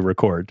point as we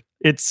record?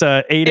 It's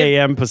 8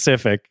 a.m.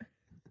 Pacific.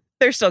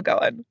 They're still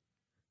going.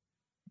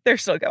 They're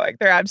still going.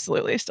 They're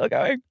absolutely still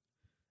going.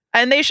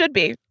 And they should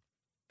be,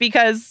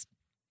 because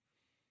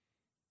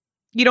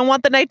you don't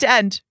want the night to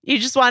end. You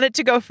just want it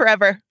to go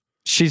forever.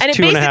 She's And it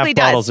 2.5 basically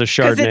bottles does,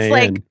 of 'cause Chardonnay it's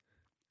like- in.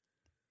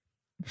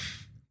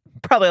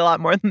 Probably a lot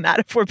more than that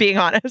if we're being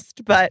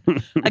honest. But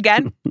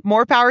again,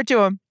 more power to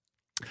him.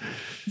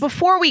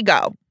 Before we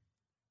go,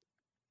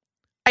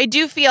 I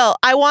do feel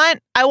I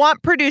want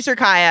producer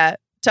Kaya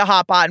to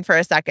hop on for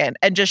a second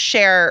and just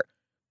share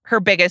her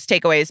biggest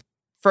takeaways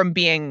from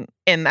being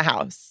in the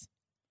house.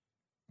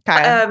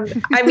 Kaya.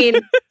 I mean,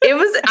 it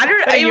was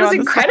Putting it you was on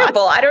the spot.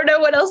 incredible. I don't know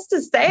what else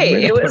to say.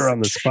 Way to It put was her on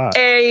the spot.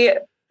 a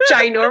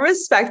ginormous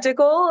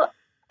spectacle.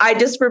 I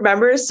just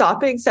remember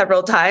stopping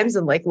several times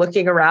and like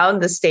looking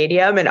around the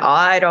stadium in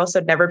awe. I'd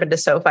also never been to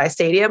SoFi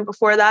Stadium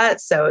before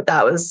that. So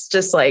that was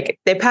just like,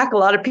 they pack a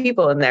lot of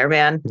people in there,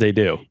 man. They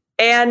do.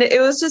 And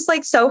it was just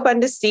like so fun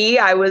to see.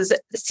 I was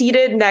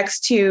seated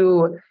next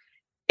to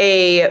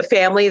a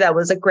family that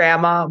was a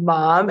grandma,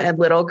 mom, and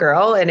little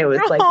girl. And it was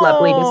like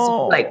lovely to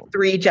see like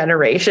 3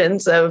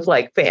 generations of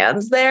like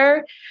fans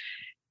there.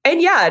 And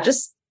yeah,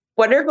 just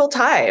wonderful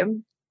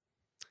time.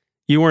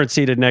 You weren't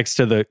seated next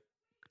to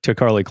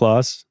Carly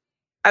Kloss.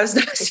 I was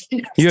not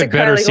seated next You to had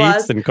better Carly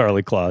seats Kloss. than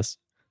Carly Kloss.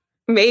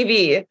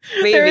 Maybe.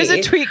 There is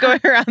a tweet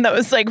going around that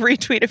was like,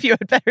 retweet if you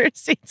had better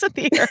seats at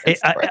the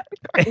airport.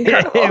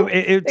 Incredible.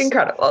 It's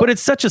Incredible. But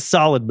it's such a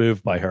solid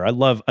move by her. I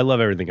love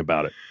everything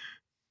about it.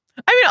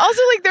 I mean,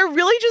 also, like, there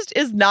really just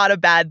is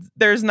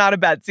there's not a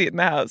bad seat in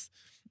the house.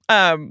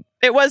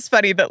 It was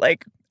funny that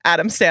like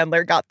Adam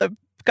Sandler got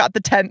the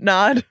tent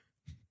nod.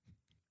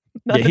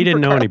 Yeah, he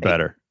didn't know any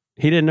better.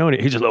 He didn't know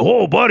any. He's just like,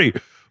 oh, buddy,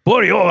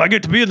 oh, I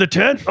get to be in the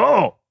tent.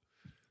 Oh,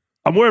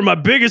 I'm wearing my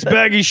biggest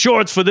baggy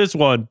shorts for this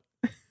one.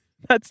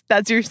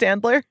 That's your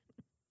Sandler.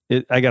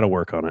 I got to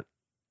work on it.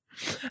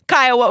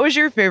 Kaya, what was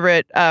your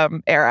favorite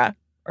era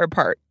or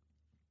part?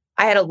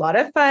 I had a lot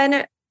of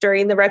fun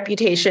during the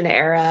Reputation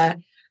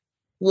era.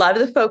 Love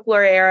the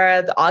Folklore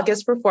era, the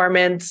August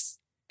performance.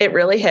 It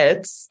really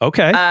hits.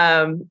 Okay.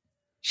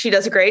 She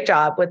does a great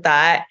job with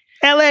that.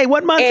 LA,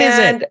 what month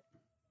is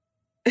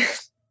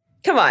it?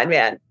 Come on,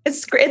 man.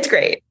 It's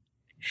great.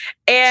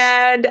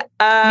 And The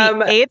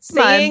 8th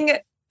singing month,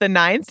 the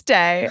 9th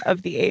day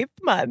of the 8th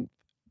month.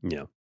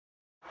 Yeah.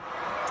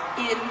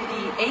 In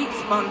the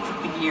 8th month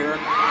of the year,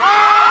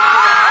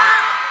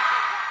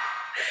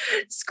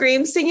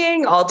 scream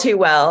singing all too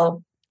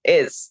well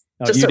is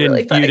just you a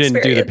really fun you didn't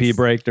do the experience. pee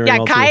break during Yeah,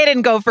 all Kaya too.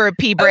 didn't go for a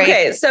pee break.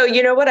 Okay, so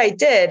you know what I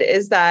did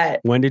is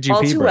that When did you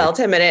All pee Too break? Well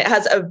 10 Minute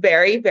has a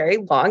very, very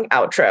long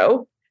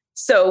outro.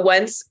 So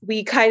once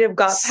we kind of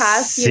got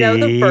past,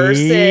 the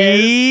verses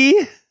See?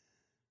 and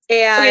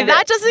Okay,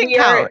 that doesn't we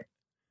are count.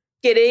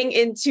 getting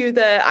into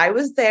the I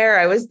was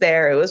there, it was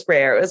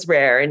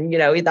rare. And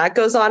that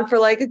goes on for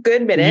like a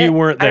good minute. You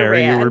weren't I there.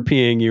 You ran. were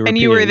peeing. You were And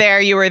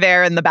peeing. you were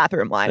there in the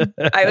bathroom line.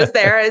 I was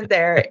there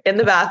in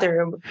the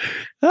bathroom.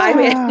 I'm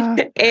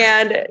in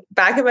and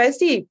back in my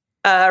seat,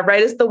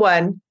 right as the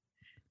one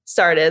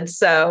started.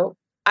 So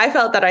I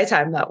felt that I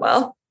timed that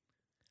well.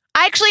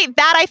 Actually,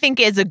 that I think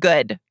is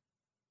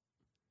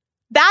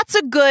that's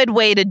a good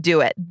way to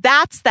do it.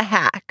 That's the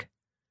hack.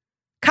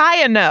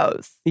 Kaya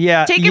knows.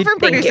 Yeah. Take it from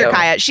thank producer you.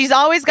 Kaya. She's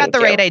always got Thank the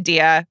you. right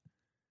idea.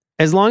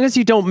 As long as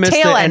you don't miss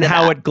Tail it end and of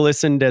how that. it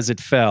glistened as it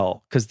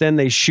fell, because then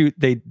they shoot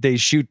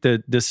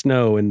the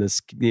snow in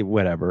this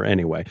whatever.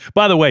 Anyway,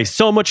 by the way,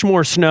 so much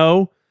more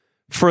snow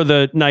for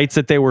the nights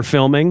that they were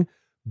filming.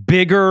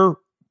 Bigger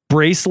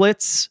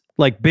bracelets,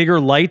 like bigger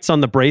lights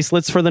on the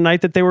bracelets for the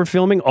night that they were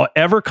filming.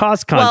 Ever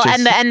cost conscious.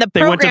 Well, and the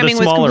They went to the programming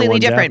was smaller completely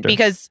ones different after.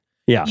 because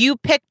Yeah. you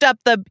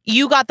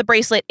got the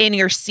bracelet in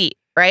your seat,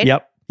 right?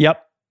 Yep.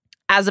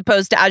 As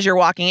opposed to as you're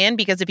walking in,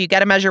 because if you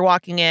get them as you're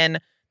walking in,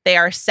 they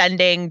are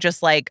sending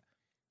just like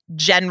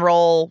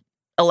general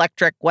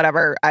electric,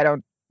 whatever,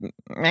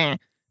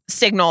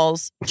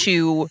 signals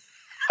to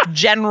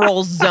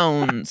general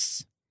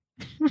zones.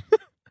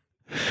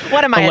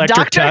 What am I, a Electric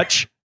doctor?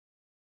 touch.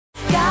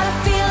 Got a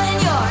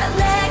feeling your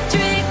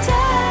electric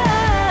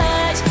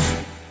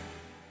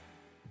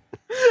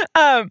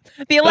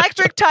touch. The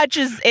electric touch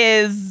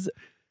is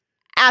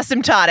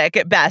asymptotic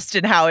at best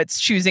in how it's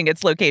choosing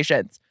its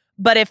locations.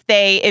 But if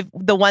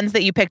the ones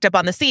that you picked up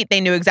on the seat, they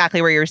knew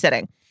exactly where you were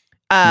sitting.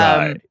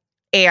 Right.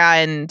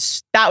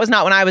 And that was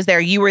not when I was there.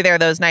 You were there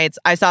those nights.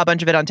 I saw a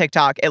bunch of it on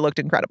TikTok. It looked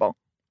incredible.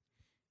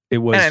 It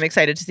was. And I'm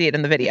excited to see it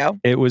in the video.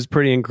 It was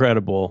pretty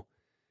incredible.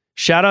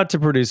 Shout out to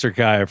producer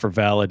Kaya for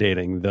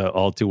validating the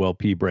all too well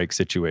pee break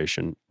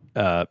situation.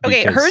 Okay,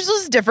 because hers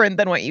was different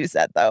than what you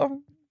said, though.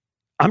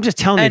 I'm just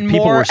telling And you,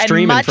 people more, were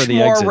streaming and much for the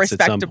more exits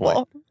at some respectable.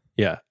 point.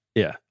 Yeah.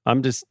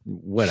 I'm just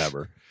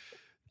whatever.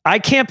 I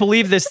can't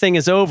believe this thing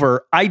is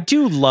over. I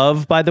do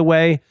love, by the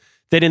way,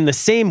 that in the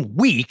same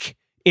week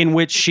in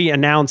which she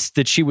announced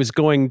that she was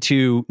going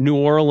to New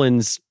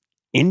Orleans,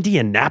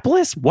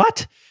 Indianapolis,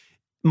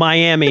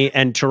 Miami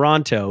and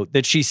Toronto,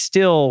 that she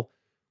still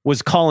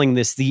was calling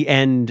this the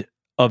end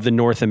of the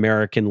North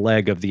American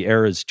leg of the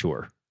Eras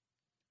tour.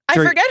 I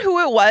Very- forget who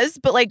it was,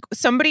 but like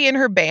somebody in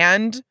her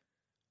band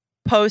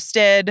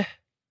posted.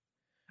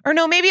 Or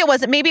no, maybe it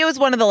wasn't. Maybe it was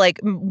one of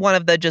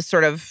the just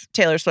sort of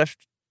Taylor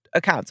Swift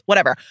accounts,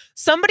 whatever.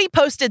 Somebody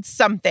posted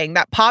something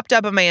that popped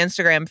up on my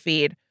Instagram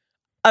feed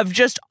of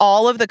just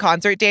all of the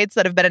concert dates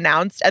that have been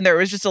announced. And there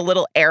was just a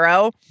little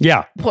arrow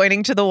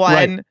pointing to the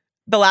one,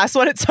 the last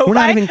one at SoFi. We're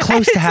not even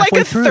close to halfway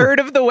through. It's like a third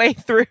of the way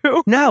through.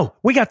 No,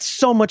 we got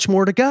so much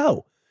more to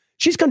go.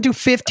 She's going to do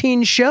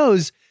 15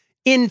 shows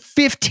in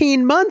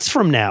 15 months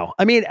from now.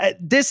 I mean,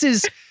 this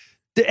is,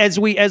 as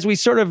we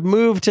sort of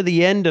move to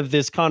the end of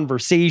this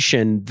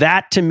conversation,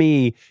 that to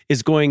me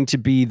is going to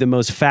be the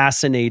most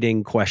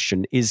fascinating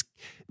question. Is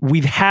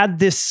we've had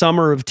this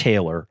summer of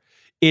Taylor.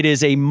 It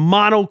is a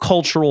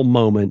monocultural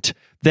moment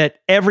that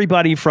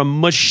everybody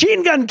from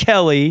Machine Gun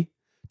Kelly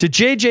to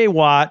JJ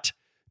Watt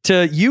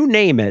to you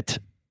name it,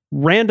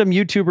 random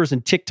YouTubers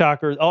and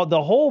TikTokers,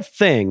 the whole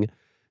thing,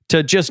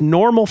 to just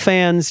normal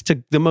fans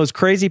to the most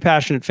crazy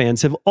passionate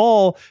fans have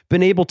all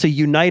been able to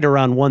unite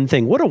around one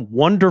thing. What a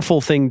wonderful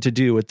thing to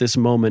do at this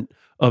moment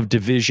of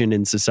division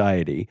in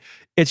society.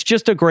 It's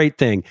just a great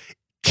thing.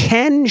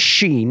 Can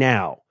she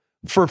now,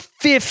 for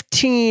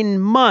 15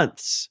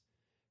 months,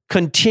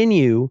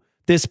 continue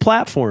this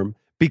platform?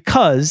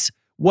 Because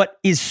what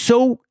is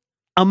so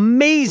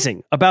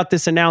amazing about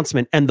this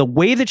announcement and the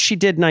way that she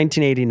did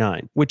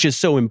 1989, which is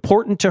so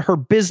important to her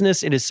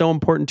business, it is so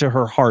important to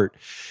her heart,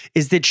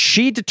 is that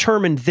she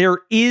determined there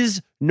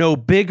is no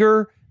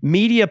bigger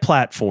media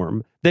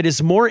platform that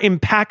is more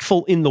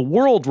impactful in the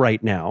world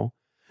right now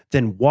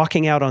than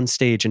walking out on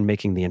stage and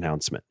making the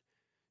announcement.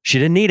 She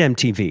didn't need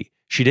MTV.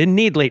 She didn't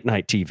need late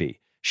night TV.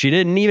 She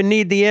didn't even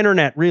need the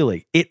internet,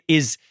 really.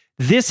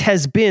 This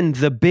has been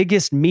the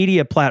biggest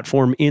media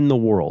platform in the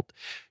world.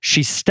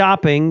 She's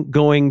stopping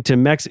going to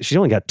Mexico. She's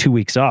only got 2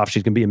 weeks off.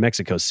 She's going to be in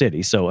Mexico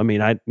City. So, I mean,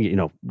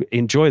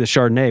 enjoy the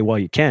Chardonnay while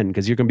you can,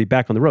 because you're going to be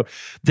back on the road.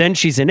 Then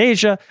she's in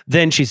Asia.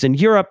 Then she's in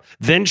Europe.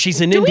 Then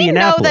she's in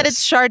Indianapolis. Do we know that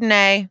it's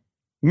Chardonnay?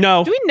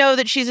 No. Do we know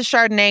that she's a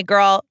Chardonnay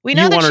girl? We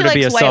know you that want she her to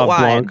be likes a white Sauv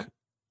wine.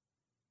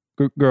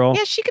 Blanc girl?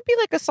 Yeah, she could be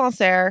like a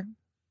Sancerre.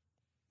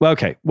 Well,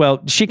 okay.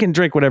 Well, she can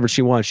drink whatever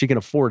she wants. She can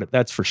afford it.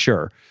 That's for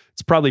sure.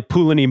 It's probably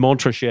Pouligny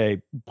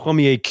Montrachet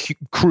Premier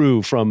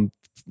Cru from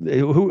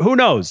who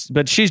knows,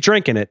 but she's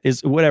drinking it,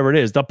 is whatever it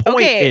is. The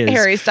point is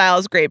Harry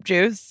Styles grape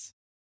juice.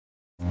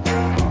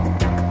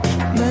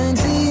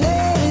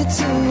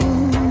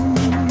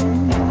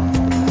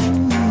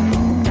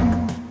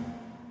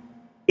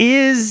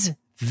 Is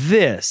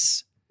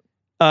this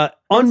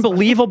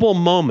unbelievable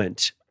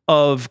moment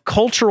of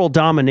cultural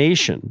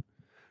domination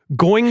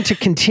going to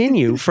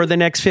continue for the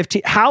next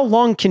 15? How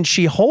long can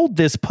she hold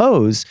this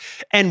pose?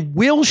 And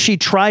will she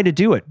try to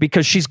do it?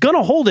 Because she's going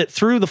to hold it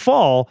through the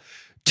fall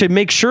to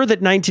make sure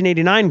that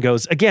 1989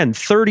 goes. Again,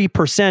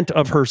 30%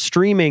 of her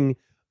streaming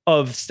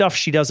of stuff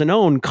she doesn't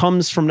own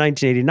comes from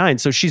 1989.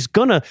 So she's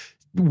going to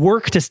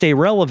work to stay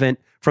relevant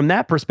from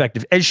that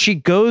perspective. As she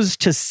goes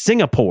to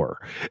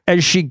Singapore,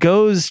 as she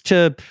goes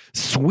to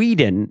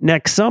Sweden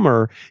next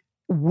summer,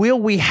 will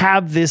we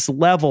have this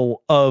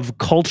level of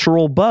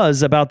cultural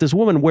buzz about this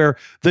woman where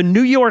the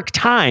New York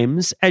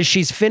Times, as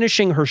she's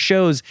finishing her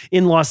shows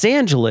in Los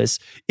Angeles,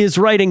 is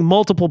writing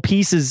multiple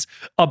pieces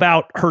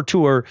about her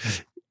tour,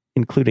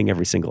 including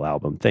every single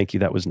album? Thank you.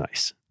 That was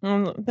nice.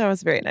 That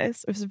was very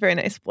nice. It was a very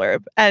nice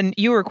blurb. And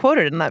you were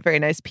quoted in that very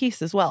nice piece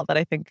as well that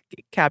I think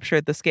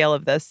captured the scale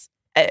of this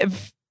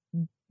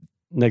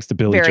next to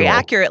Billy very Joel.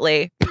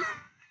 accurately.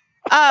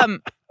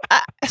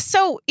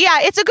 So yeah,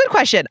 it's a good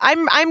question.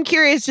 I'm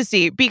curious to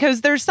see,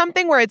 because there's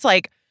something where it's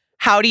like,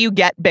 how do you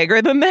get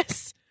bigger than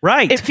this?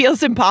 Right. It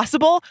feels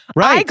impossible.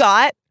 Right.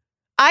 I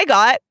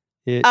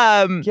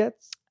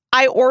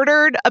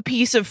ordered a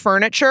piece of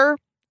furniture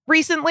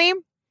recently,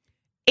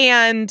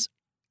 and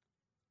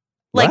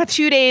like What?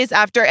 2 days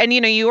after, and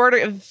you order,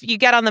 if you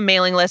get on the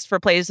mailing list for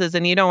places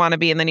and you don't want to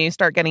be, and then you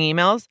start getting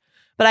emails.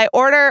 But I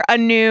order a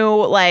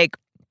new like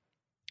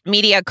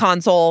media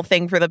console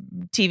thing for the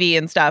TV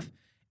and stuff.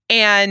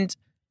 And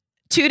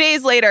 2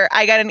 days later,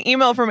 I got an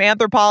email from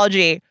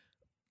Anthropology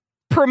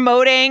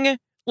promoting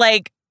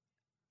like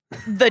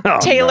the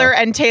Taylor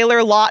and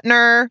Taylor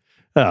Lautner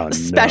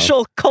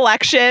special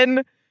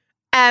collection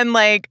and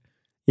like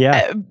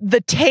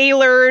the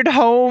tailored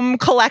home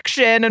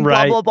collection and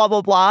blah, blah, blah,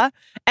 blah, blah.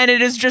 And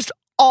it is just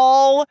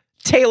all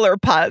Taylor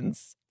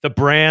puns. The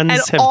brands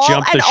And have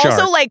jumped the shark. And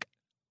also like,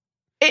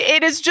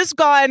 it has just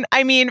gone,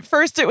 I mean,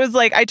 first it was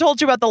like, I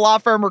told you about the law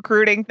firm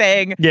recruiting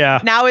thing.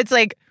 Yeah. Now it's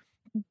like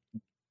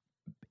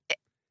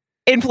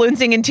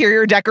influencing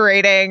interior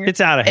decorating. It's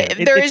out of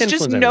hand. There It's is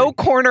just influenced no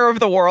everything. corner of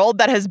the world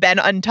that has been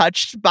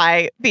untouched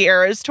by the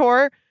Eras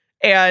Tour.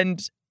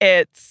 And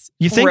it's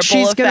You think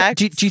ripple she's gonna?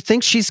 effects. Do you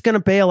think she's gonna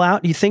bail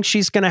out? Do you think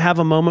she's gonna have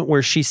a moment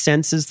where she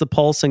senses the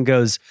pulse and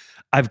goes,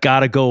 "I've got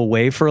to go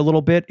away for a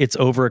little bit. It's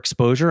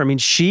overexposure." I mean,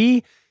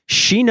 she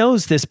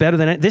knows this better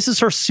than this is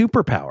her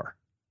superpower.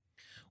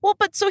 Well,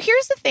 but so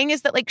here's the thing: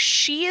 is that like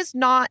she's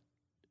not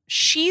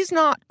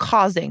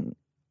causing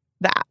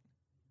that.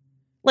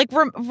 Like,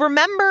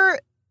 remember,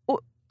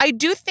 I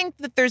do think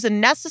that there's a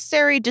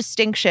necessary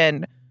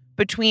distinction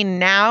between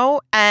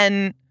now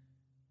and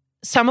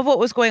some of what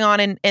was going on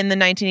in the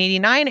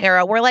 1989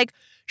 era, where like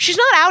she's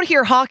not out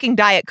here hawking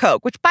Diet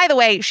Coke, which by the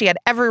way, she had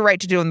every right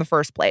to do in the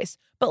first place.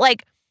 But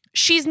like,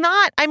 she's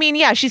not, I mean,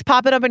 yeah, she's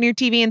popping up on your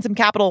TV in some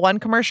Capital One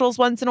commercials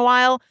once in a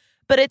while,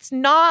 but it's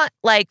not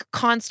like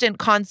constant,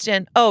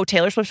 oh,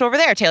 Taylor Swift's over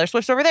there, Taylor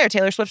Swift's over there,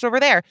 Taylor Swift's over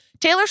there.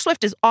 Taylor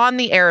Swift is on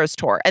the Eras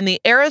Tour, and the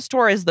Eras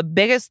Tour is the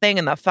biggest thing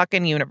in the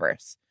fucking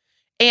universe.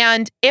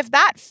 And if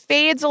that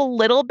fades a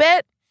little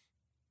bit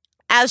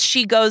as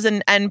she goes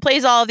and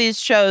plays all of these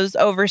shows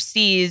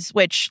overseas,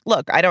 which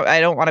look, I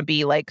don't want to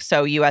be like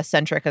so US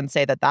centric and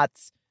say that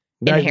that's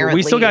inherently.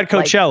 We still got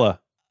Coachella. Like,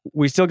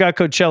 we still got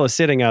Coachella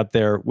sitting out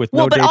there with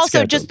no but date also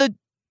scheduled. just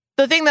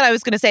the thing that I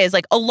was going to say is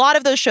like a lot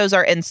of those shows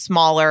are in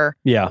smaller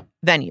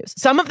venues.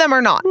 Some of them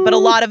are not, but a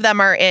lot of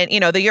them are in, you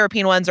know, the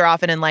European ones are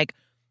often in like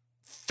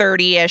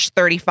 30-ish,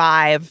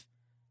 35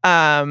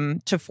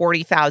 to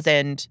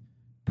 40,000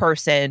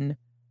 person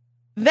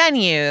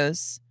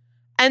venues.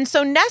 And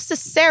so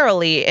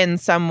necessarily in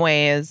some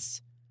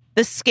ways,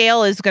 the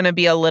scale is going to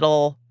be a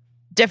little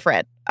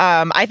different.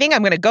 I think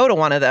I'm going to go to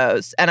one of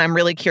those, and I'm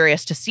really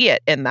curious to see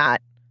it in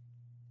that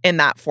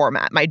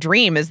format. My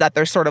dream is that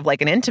there's sort of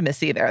like an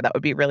intimacy there that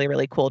would be really,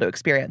 really cool to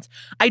experience.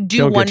 I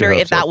do wonder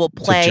if that will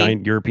play. It's a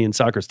giant European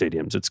soccer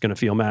stadiums. It's going to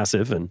feel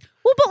massive. And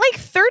well, but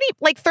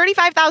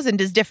 35,000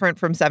 is different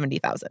from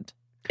 70,000.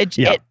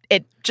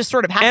 It just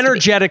sort of has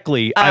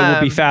energetically, to be. I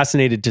will be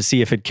fascinated to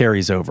see if it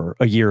carries over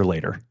a year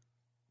later.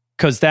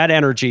 Because that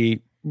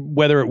energy,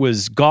 whether it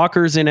was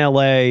Gawkers in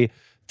LA,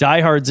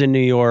 Diehards in New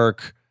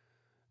York,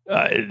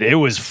 it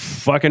was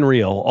fucking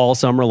real all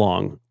summer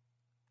long.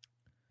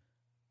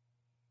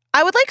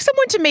 I would like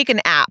someone to make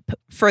an app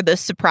for the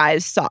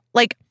surprise song.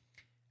 Like,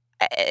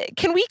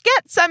 can we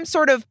get some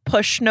sort of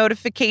push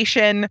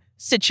notification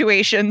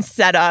situation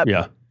set up?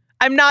 Yeah.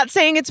 I'm not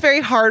saying it's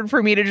very hard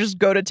for me to just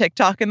go to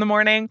TikTok in the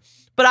morning,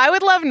 but I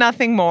would love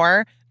nothing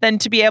more than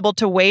to be able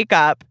to wake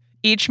up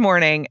each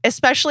morning,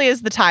 especially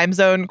as the time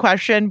zone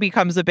question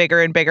becomes a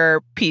bigger and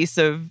bigger piece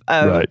of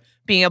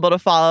being able to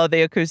follow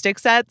the acoustic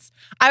sets.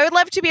 I would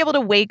love to be able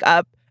to wake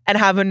up and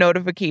have a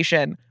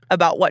notification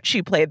about what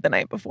she played the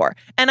night before.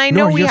 And I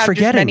know we have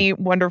just many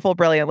wonderful,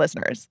 brilliant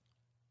listeners.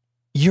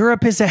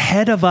 Europe is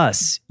ahead of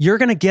us. You're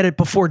going to get it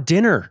before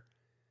dinner.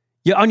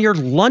 On your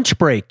lunch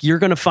break, you're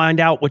going to find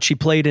out what she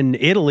played in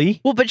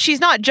Italy. Well, but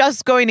she's not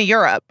just going to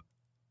Europe.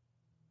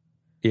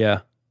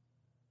 Yeah.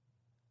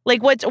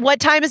 Like what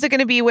time is it going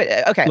to be?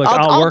 Okay, Look,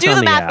 I'll do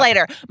the math app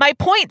later. My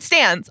point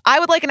stands. I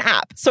would like an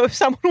app. So if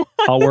someone wants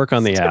I'll work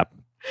on the app.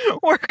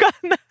 Work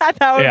on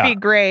that would be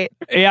great.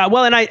 Yeah,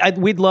 well, and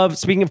we'd love,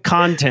 speaking of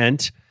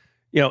content,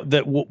 you know,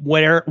 that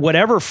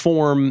whatever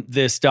form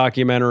this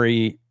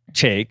documentary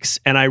takes,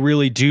 and I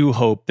really do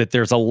hope that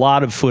there's a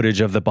lot of footage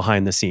of the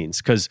behind the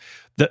scenes, because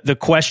the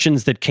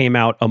questions that came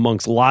out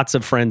amongst lots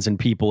of friends and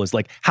people is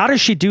like, how does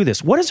she do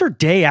this? What does her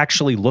day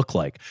actually look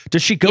like?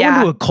 Does she go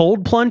into a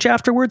cold plunge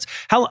afterwards?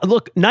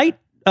 Night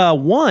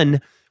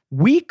one,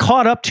 we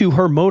caught up to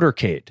her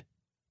motorcade.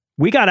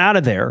 We got out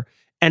of there,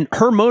 and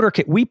her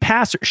motorcade, we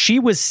passed her. She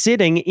was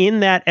sitting in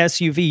that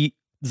SUV,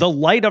 the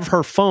light of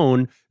her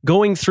phone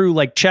going through,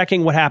 like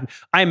checking what happened.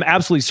 I'm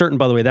absolutely certain,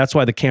 by the way, that's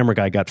why the camera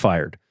guy got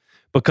fired.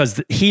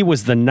 Because he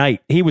was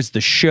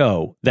the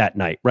show that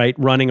night, right?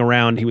 Running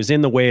around. He was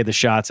in the way of the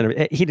shots,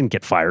 and he didn't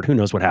get fired. Who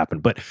knows what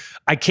happened? But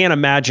I can't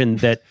imagine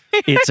that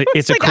it's a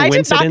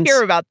coincidence. I did not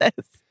hear about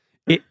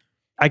this.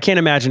 I can't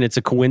imagine it's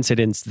a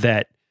coincidence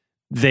that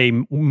they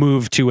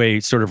moved to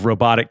a sort of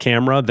robotic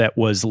camera that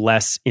was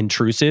less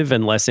intrusive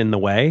and less in the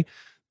way.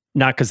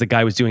 Not because the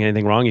guy was doing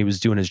anything wrong. He was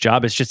doing his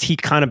job. It's just he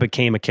kind of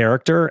became a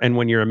character. And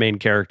when you're a main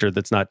character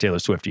that's not Taylor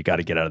Swift, you got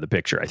to get out of the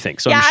picture, I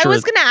think. So yeah, I'm sure I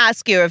was going to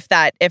ask you if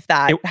that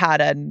had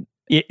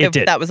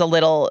that was a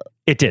little...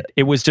 It did.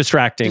 It was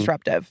distracting.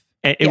 Disruptive.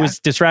 It was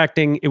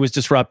distracting. It was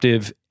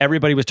disruptive.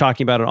 Everybody was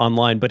talking about it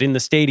online. But in the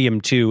stadium,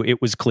 too, it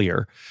was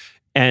clear.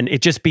 And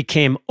it just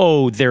became,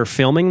 they're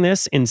filming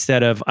this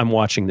instead of I'm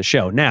watching the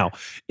show. Now,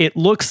 it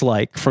looks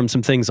like from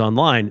some things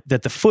online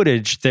that the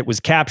footage that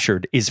was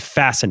captured is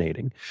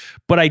fascinating.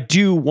 But I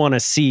do want to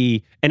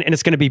see, and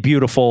it's going to be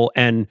beautiful.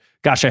 And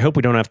gosh, I hope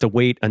we don't have to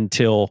wait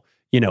until,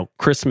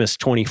 Christmas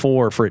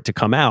 24 for it to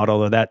come out,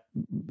 although that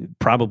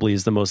probably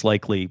is the most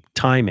likely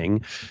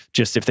timing,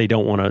 just if they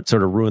don't want to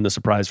sort of ruin the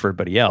surprise for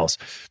everybody else.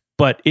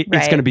 But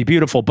it's going to be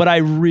beautiful. But I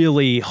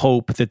really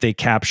hope that they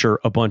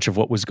capture a bunch of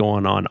what was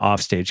going on off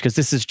stage, because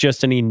this is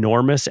just an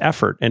enormous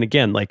effort. And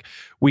again, like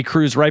we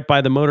cruise right by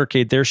the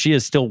motorcade. There she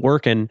is still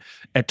working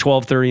at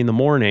 12:30 in the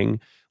morning,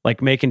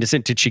 like making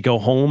decisions. Did she go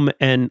home?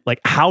 And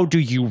like, how do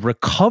you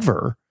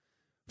recover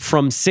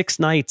from 6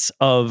 nights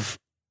of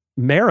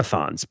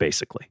marathons,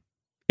 basically?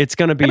 It's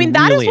going to be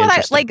really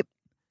interesting.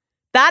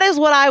 That is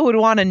what I would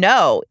want to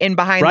know in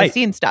behind the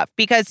scenes stuff,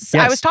 because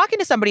I was talking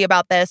to somebody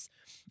about this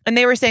and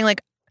they were saying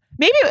like,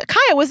 maybe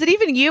Kaya, was it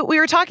even you? We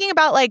were talking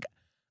about like,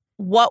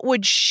 what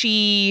could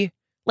she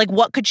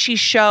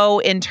show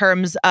in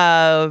terms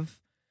of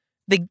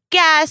the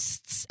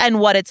guests and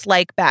what it's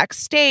like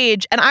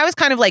backstage? And I was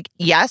kind of like,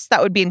 yes,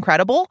 that would be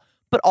incredible.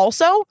 But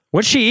also,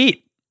 what'd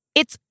she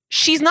eat?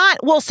 she's not,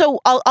 well, so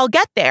I'll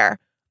get there.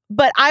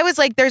 But I was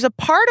like, there's a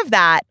part of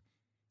that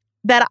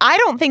I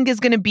don't think is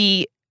going to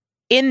be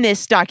in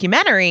this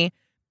documentary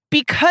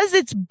because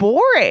it's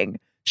boring.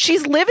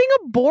 She's living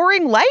a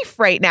boring life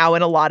right now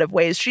in a lot of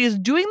ways. She is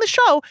doing the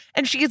show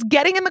and she is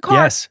getting in the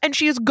car and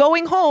she is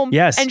going home.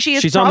 Yes. And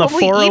she's on the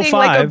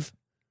 405.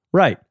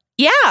 Right.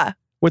 Yeah.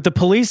 With the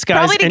police guys.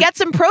 Probably to get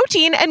some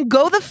protein and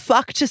go the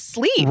fuck to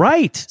sleep.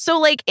 Right. So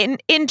like in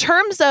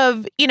terms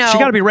of, you know. She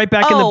got to be right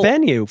back in the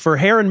venue for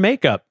hair and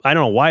makeup. I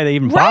don't know why they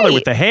even bother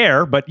with the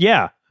hair, but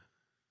yeah.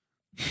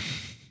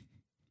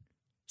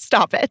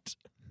 Stop it.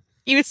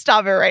 You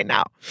stop it right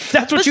now.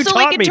 That's what you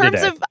taught me today. In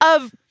terms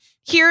of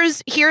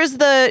here's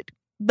the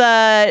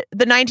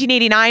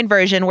 1989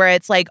 version where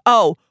it's like,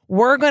 oh,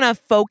 we're going to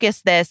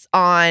focus this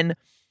on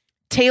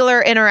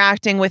Taylor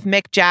interacting with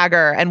Mick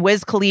Jagger and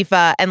Wiz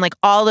Khalifa and like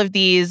all of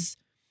these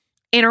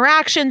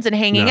interactions and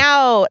hanging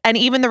out and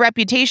even the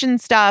Reputation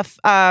stuff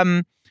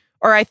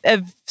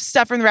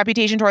stuff from the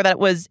Reputation tour that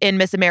was in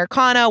Miss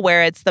Americana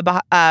where it's the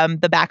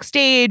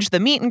backstage, the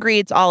meet and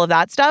greets, all of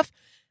that stuff.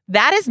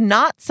 That is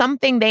not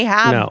something they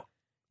have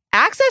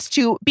access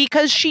to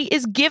because she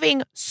is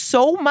giving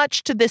so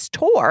much to this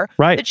tour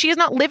that she is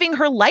not living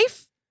her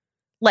life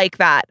like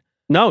that.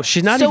 No,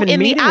 she's not even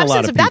meeting a lot of people. So in the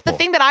absence of that, the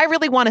thing that I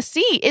really want to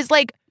see is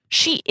like,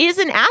 she is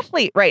an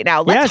athlete right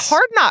now. Let's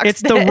Hard Knocks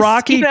It's the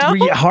Rocky,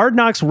 Hard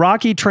Knocks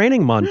Rocky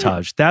training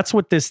montage. That's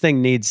what this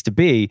thing needs to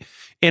be,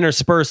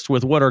 interspersed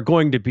with what are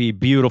going to be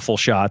beautiful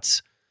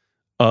shots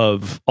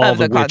of all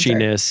the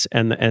witchiness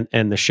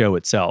and the show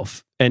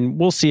itself. And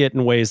we'll see it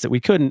in ways that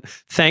we couldn't,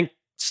 thanks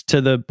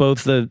to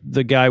both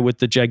the guy with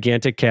the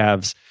gigantic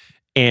calves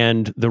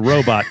and the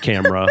robot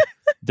camera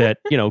that,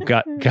 you know,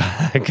 got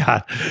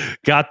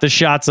the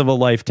shots of a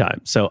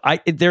lifetime. So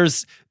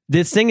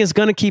this thing is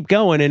going to keep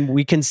going and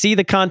we can see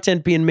the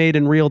content being made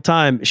in real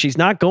time. She's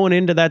not going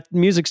into that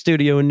music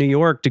studio in New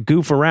York to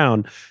goof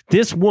around.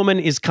 This woman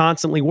is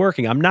constantly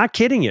working. I'm not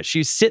kidding you.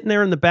 She's sitting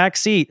there in the back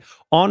seat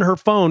on her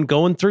phone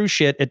going through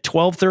shit at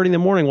 12:30 in the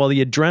morning while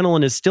the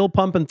adrenaline is still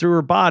pumping through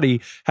her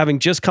body, having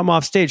just come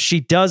off stage. She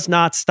does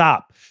not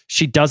stop.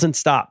 She doesn't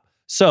stop.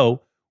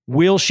 So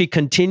will she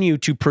continue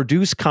to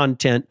produce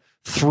content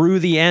through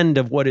the end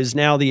of what is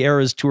now the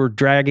Eras Tour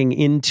dragging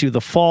into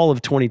the fall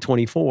of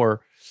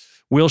 2024?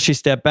 Will she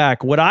step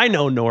back? What I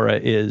know, Nora,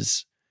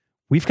 is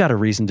we've got a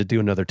reason to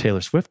do another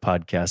Taylor Swift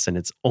podcast, and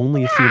it's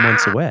only a few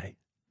months away.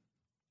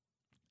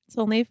 It's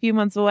only a few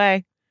months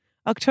away.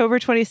 October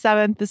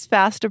 27th is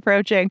fast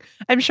approaching.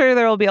 I'm sure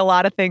there will be a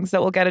lot of things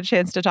that we'll get a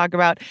chance to talk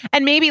about.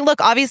 And maybe,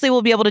 look, obviously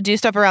we'll be able to do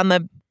stuff around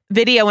the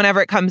video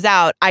whenever it comes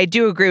out. I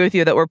do agree with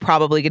you that we're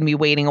probably going to be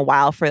waiting a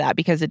while for that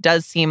because it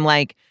does seem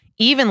like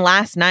even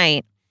last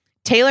night,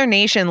 Taylor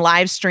Nation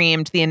live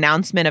streamed the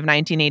announcement of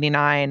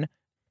 1989,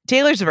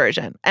 Taylor's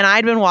version. And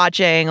I'd been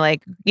watching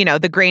like, you know,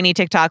 the grainy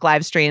TikTok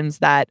live streams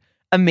that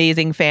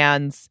amazing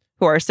fans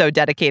who are so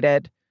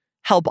dedicated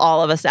help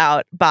all of us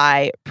out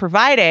by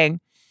providing.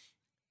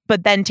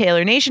 But then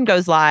Taylor Nation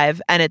goes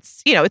live and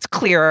it's, you know, it's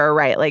clearer,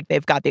 right? Like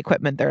they've got the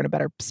equipment, they're in a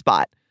better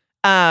spot.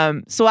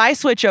 So I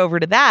switch over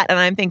to that and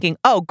I'm thinking,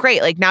 oh,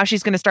 great. Like now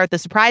she's going to start the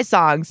surprise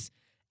songs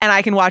and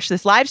I can watch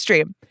this live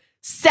stream.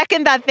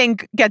 Second that thing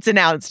gets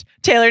announced,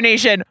 Taylor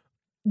Nation,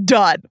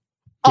 done,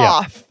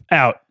 off,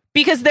 out.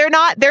 Because they're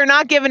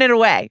not giving it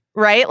away,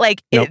 right?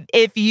 Like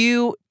if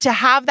you to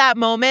have that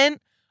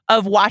moment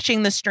of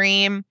watching the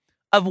stream,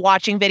 of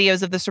watching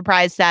videos of the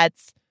surprise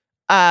sets,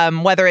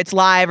 whether it's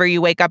live or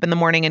you wake up in the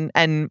morning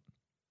and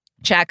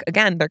check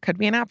again, there could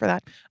be an app for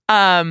that.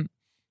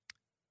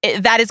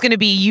 That is going to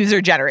be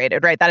user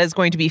generated, right? That is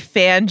going to be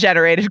fan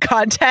generated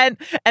content.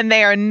 And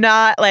they are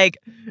not like,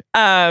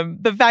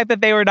 the fact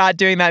that they were not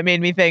doing that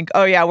made me think,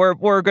 oh yeah, we're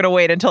going to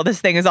wait until this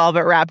thing is all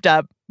but wrapped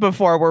up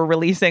before we're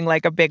releasing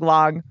like a big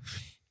long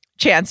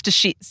chance to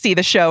see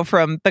the show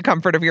from the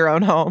comfort of your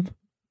own home.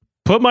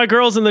 Put my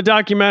girls in the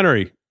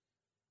documentary.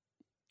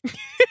 I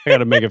got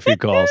to make a few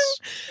calls.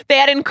 They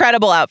had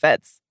incredible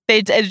outfits.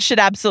 It should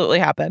absolutely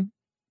happen.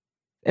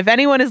 If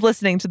anyone is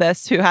listening to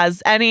this who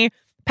has any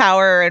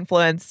power or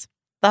influence,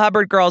 the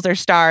Hubbard girls are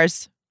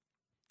stars.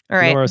 All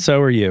right. Nora, so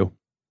are you.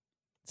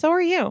 So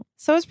are you.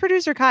 So is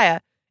producer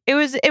Kaya. It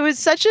was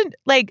such a,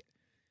 like,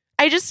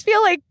 I just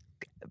feel like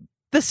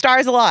the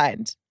stars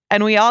aligned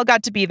and we all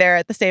got to be there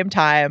at the same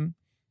time.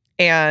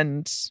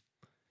 And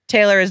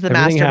Taylor is the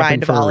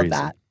mastermind of all of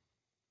that.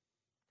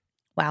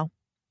 Wow.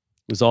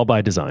 It was all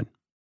by design.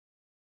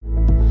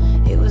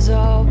 It was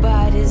all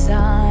by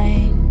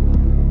design.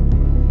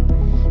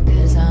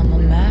 'Cause I'm a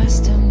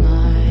mastermind.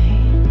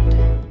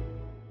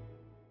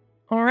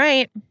 All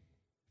right.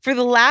 For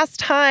the last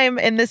time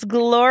in this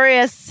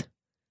glorious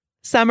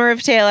summer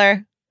of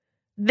Taylor,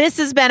 this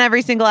has been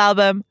Every Single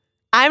Album.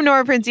 I'm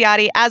Nora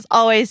Princiotti. As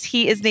always,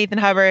 he is Nathan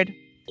Hubbard.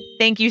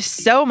 Thank you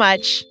so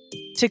much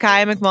to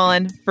Kaya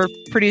McMullen for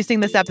producing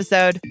this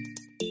episode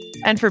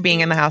and for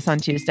being in the house on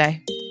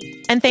Tuesday.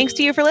 And thanks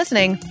to you for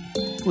listening.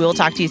 We will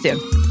talk to you soon.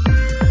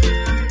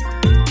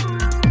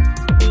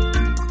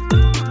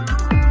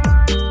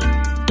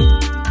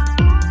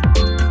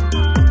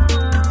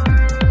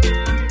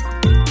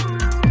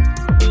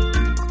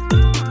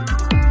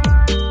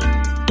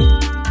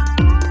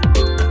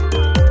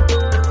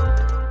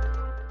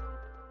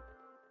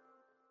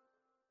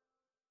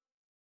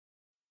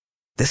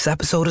 This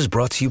episode is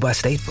brought to you by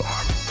State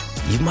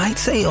Farm. You might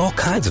say all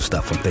kinds of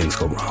stuff when things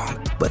go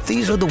wrong, but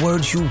these are the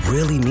words you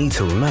really need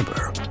to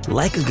remember.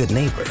 Like a good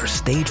neighbor,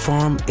 State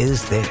Farm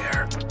is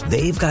there.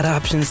 They've got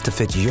options to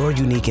fit your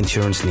unique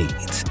insurance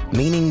needs,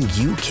 meaning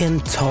you can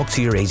talk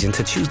to your agent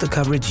to choose the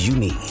coverage you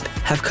need,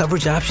 have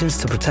coverage options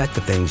to protect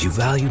the things you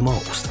value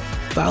most,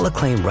 file a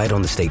claim right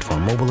on the State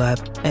Farm mobile app,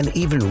 and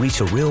even reach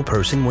a real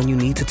person when you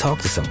need to talk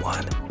to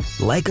someone.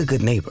 Like a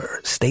good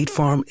neighbor, State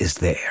Farm is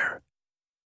there.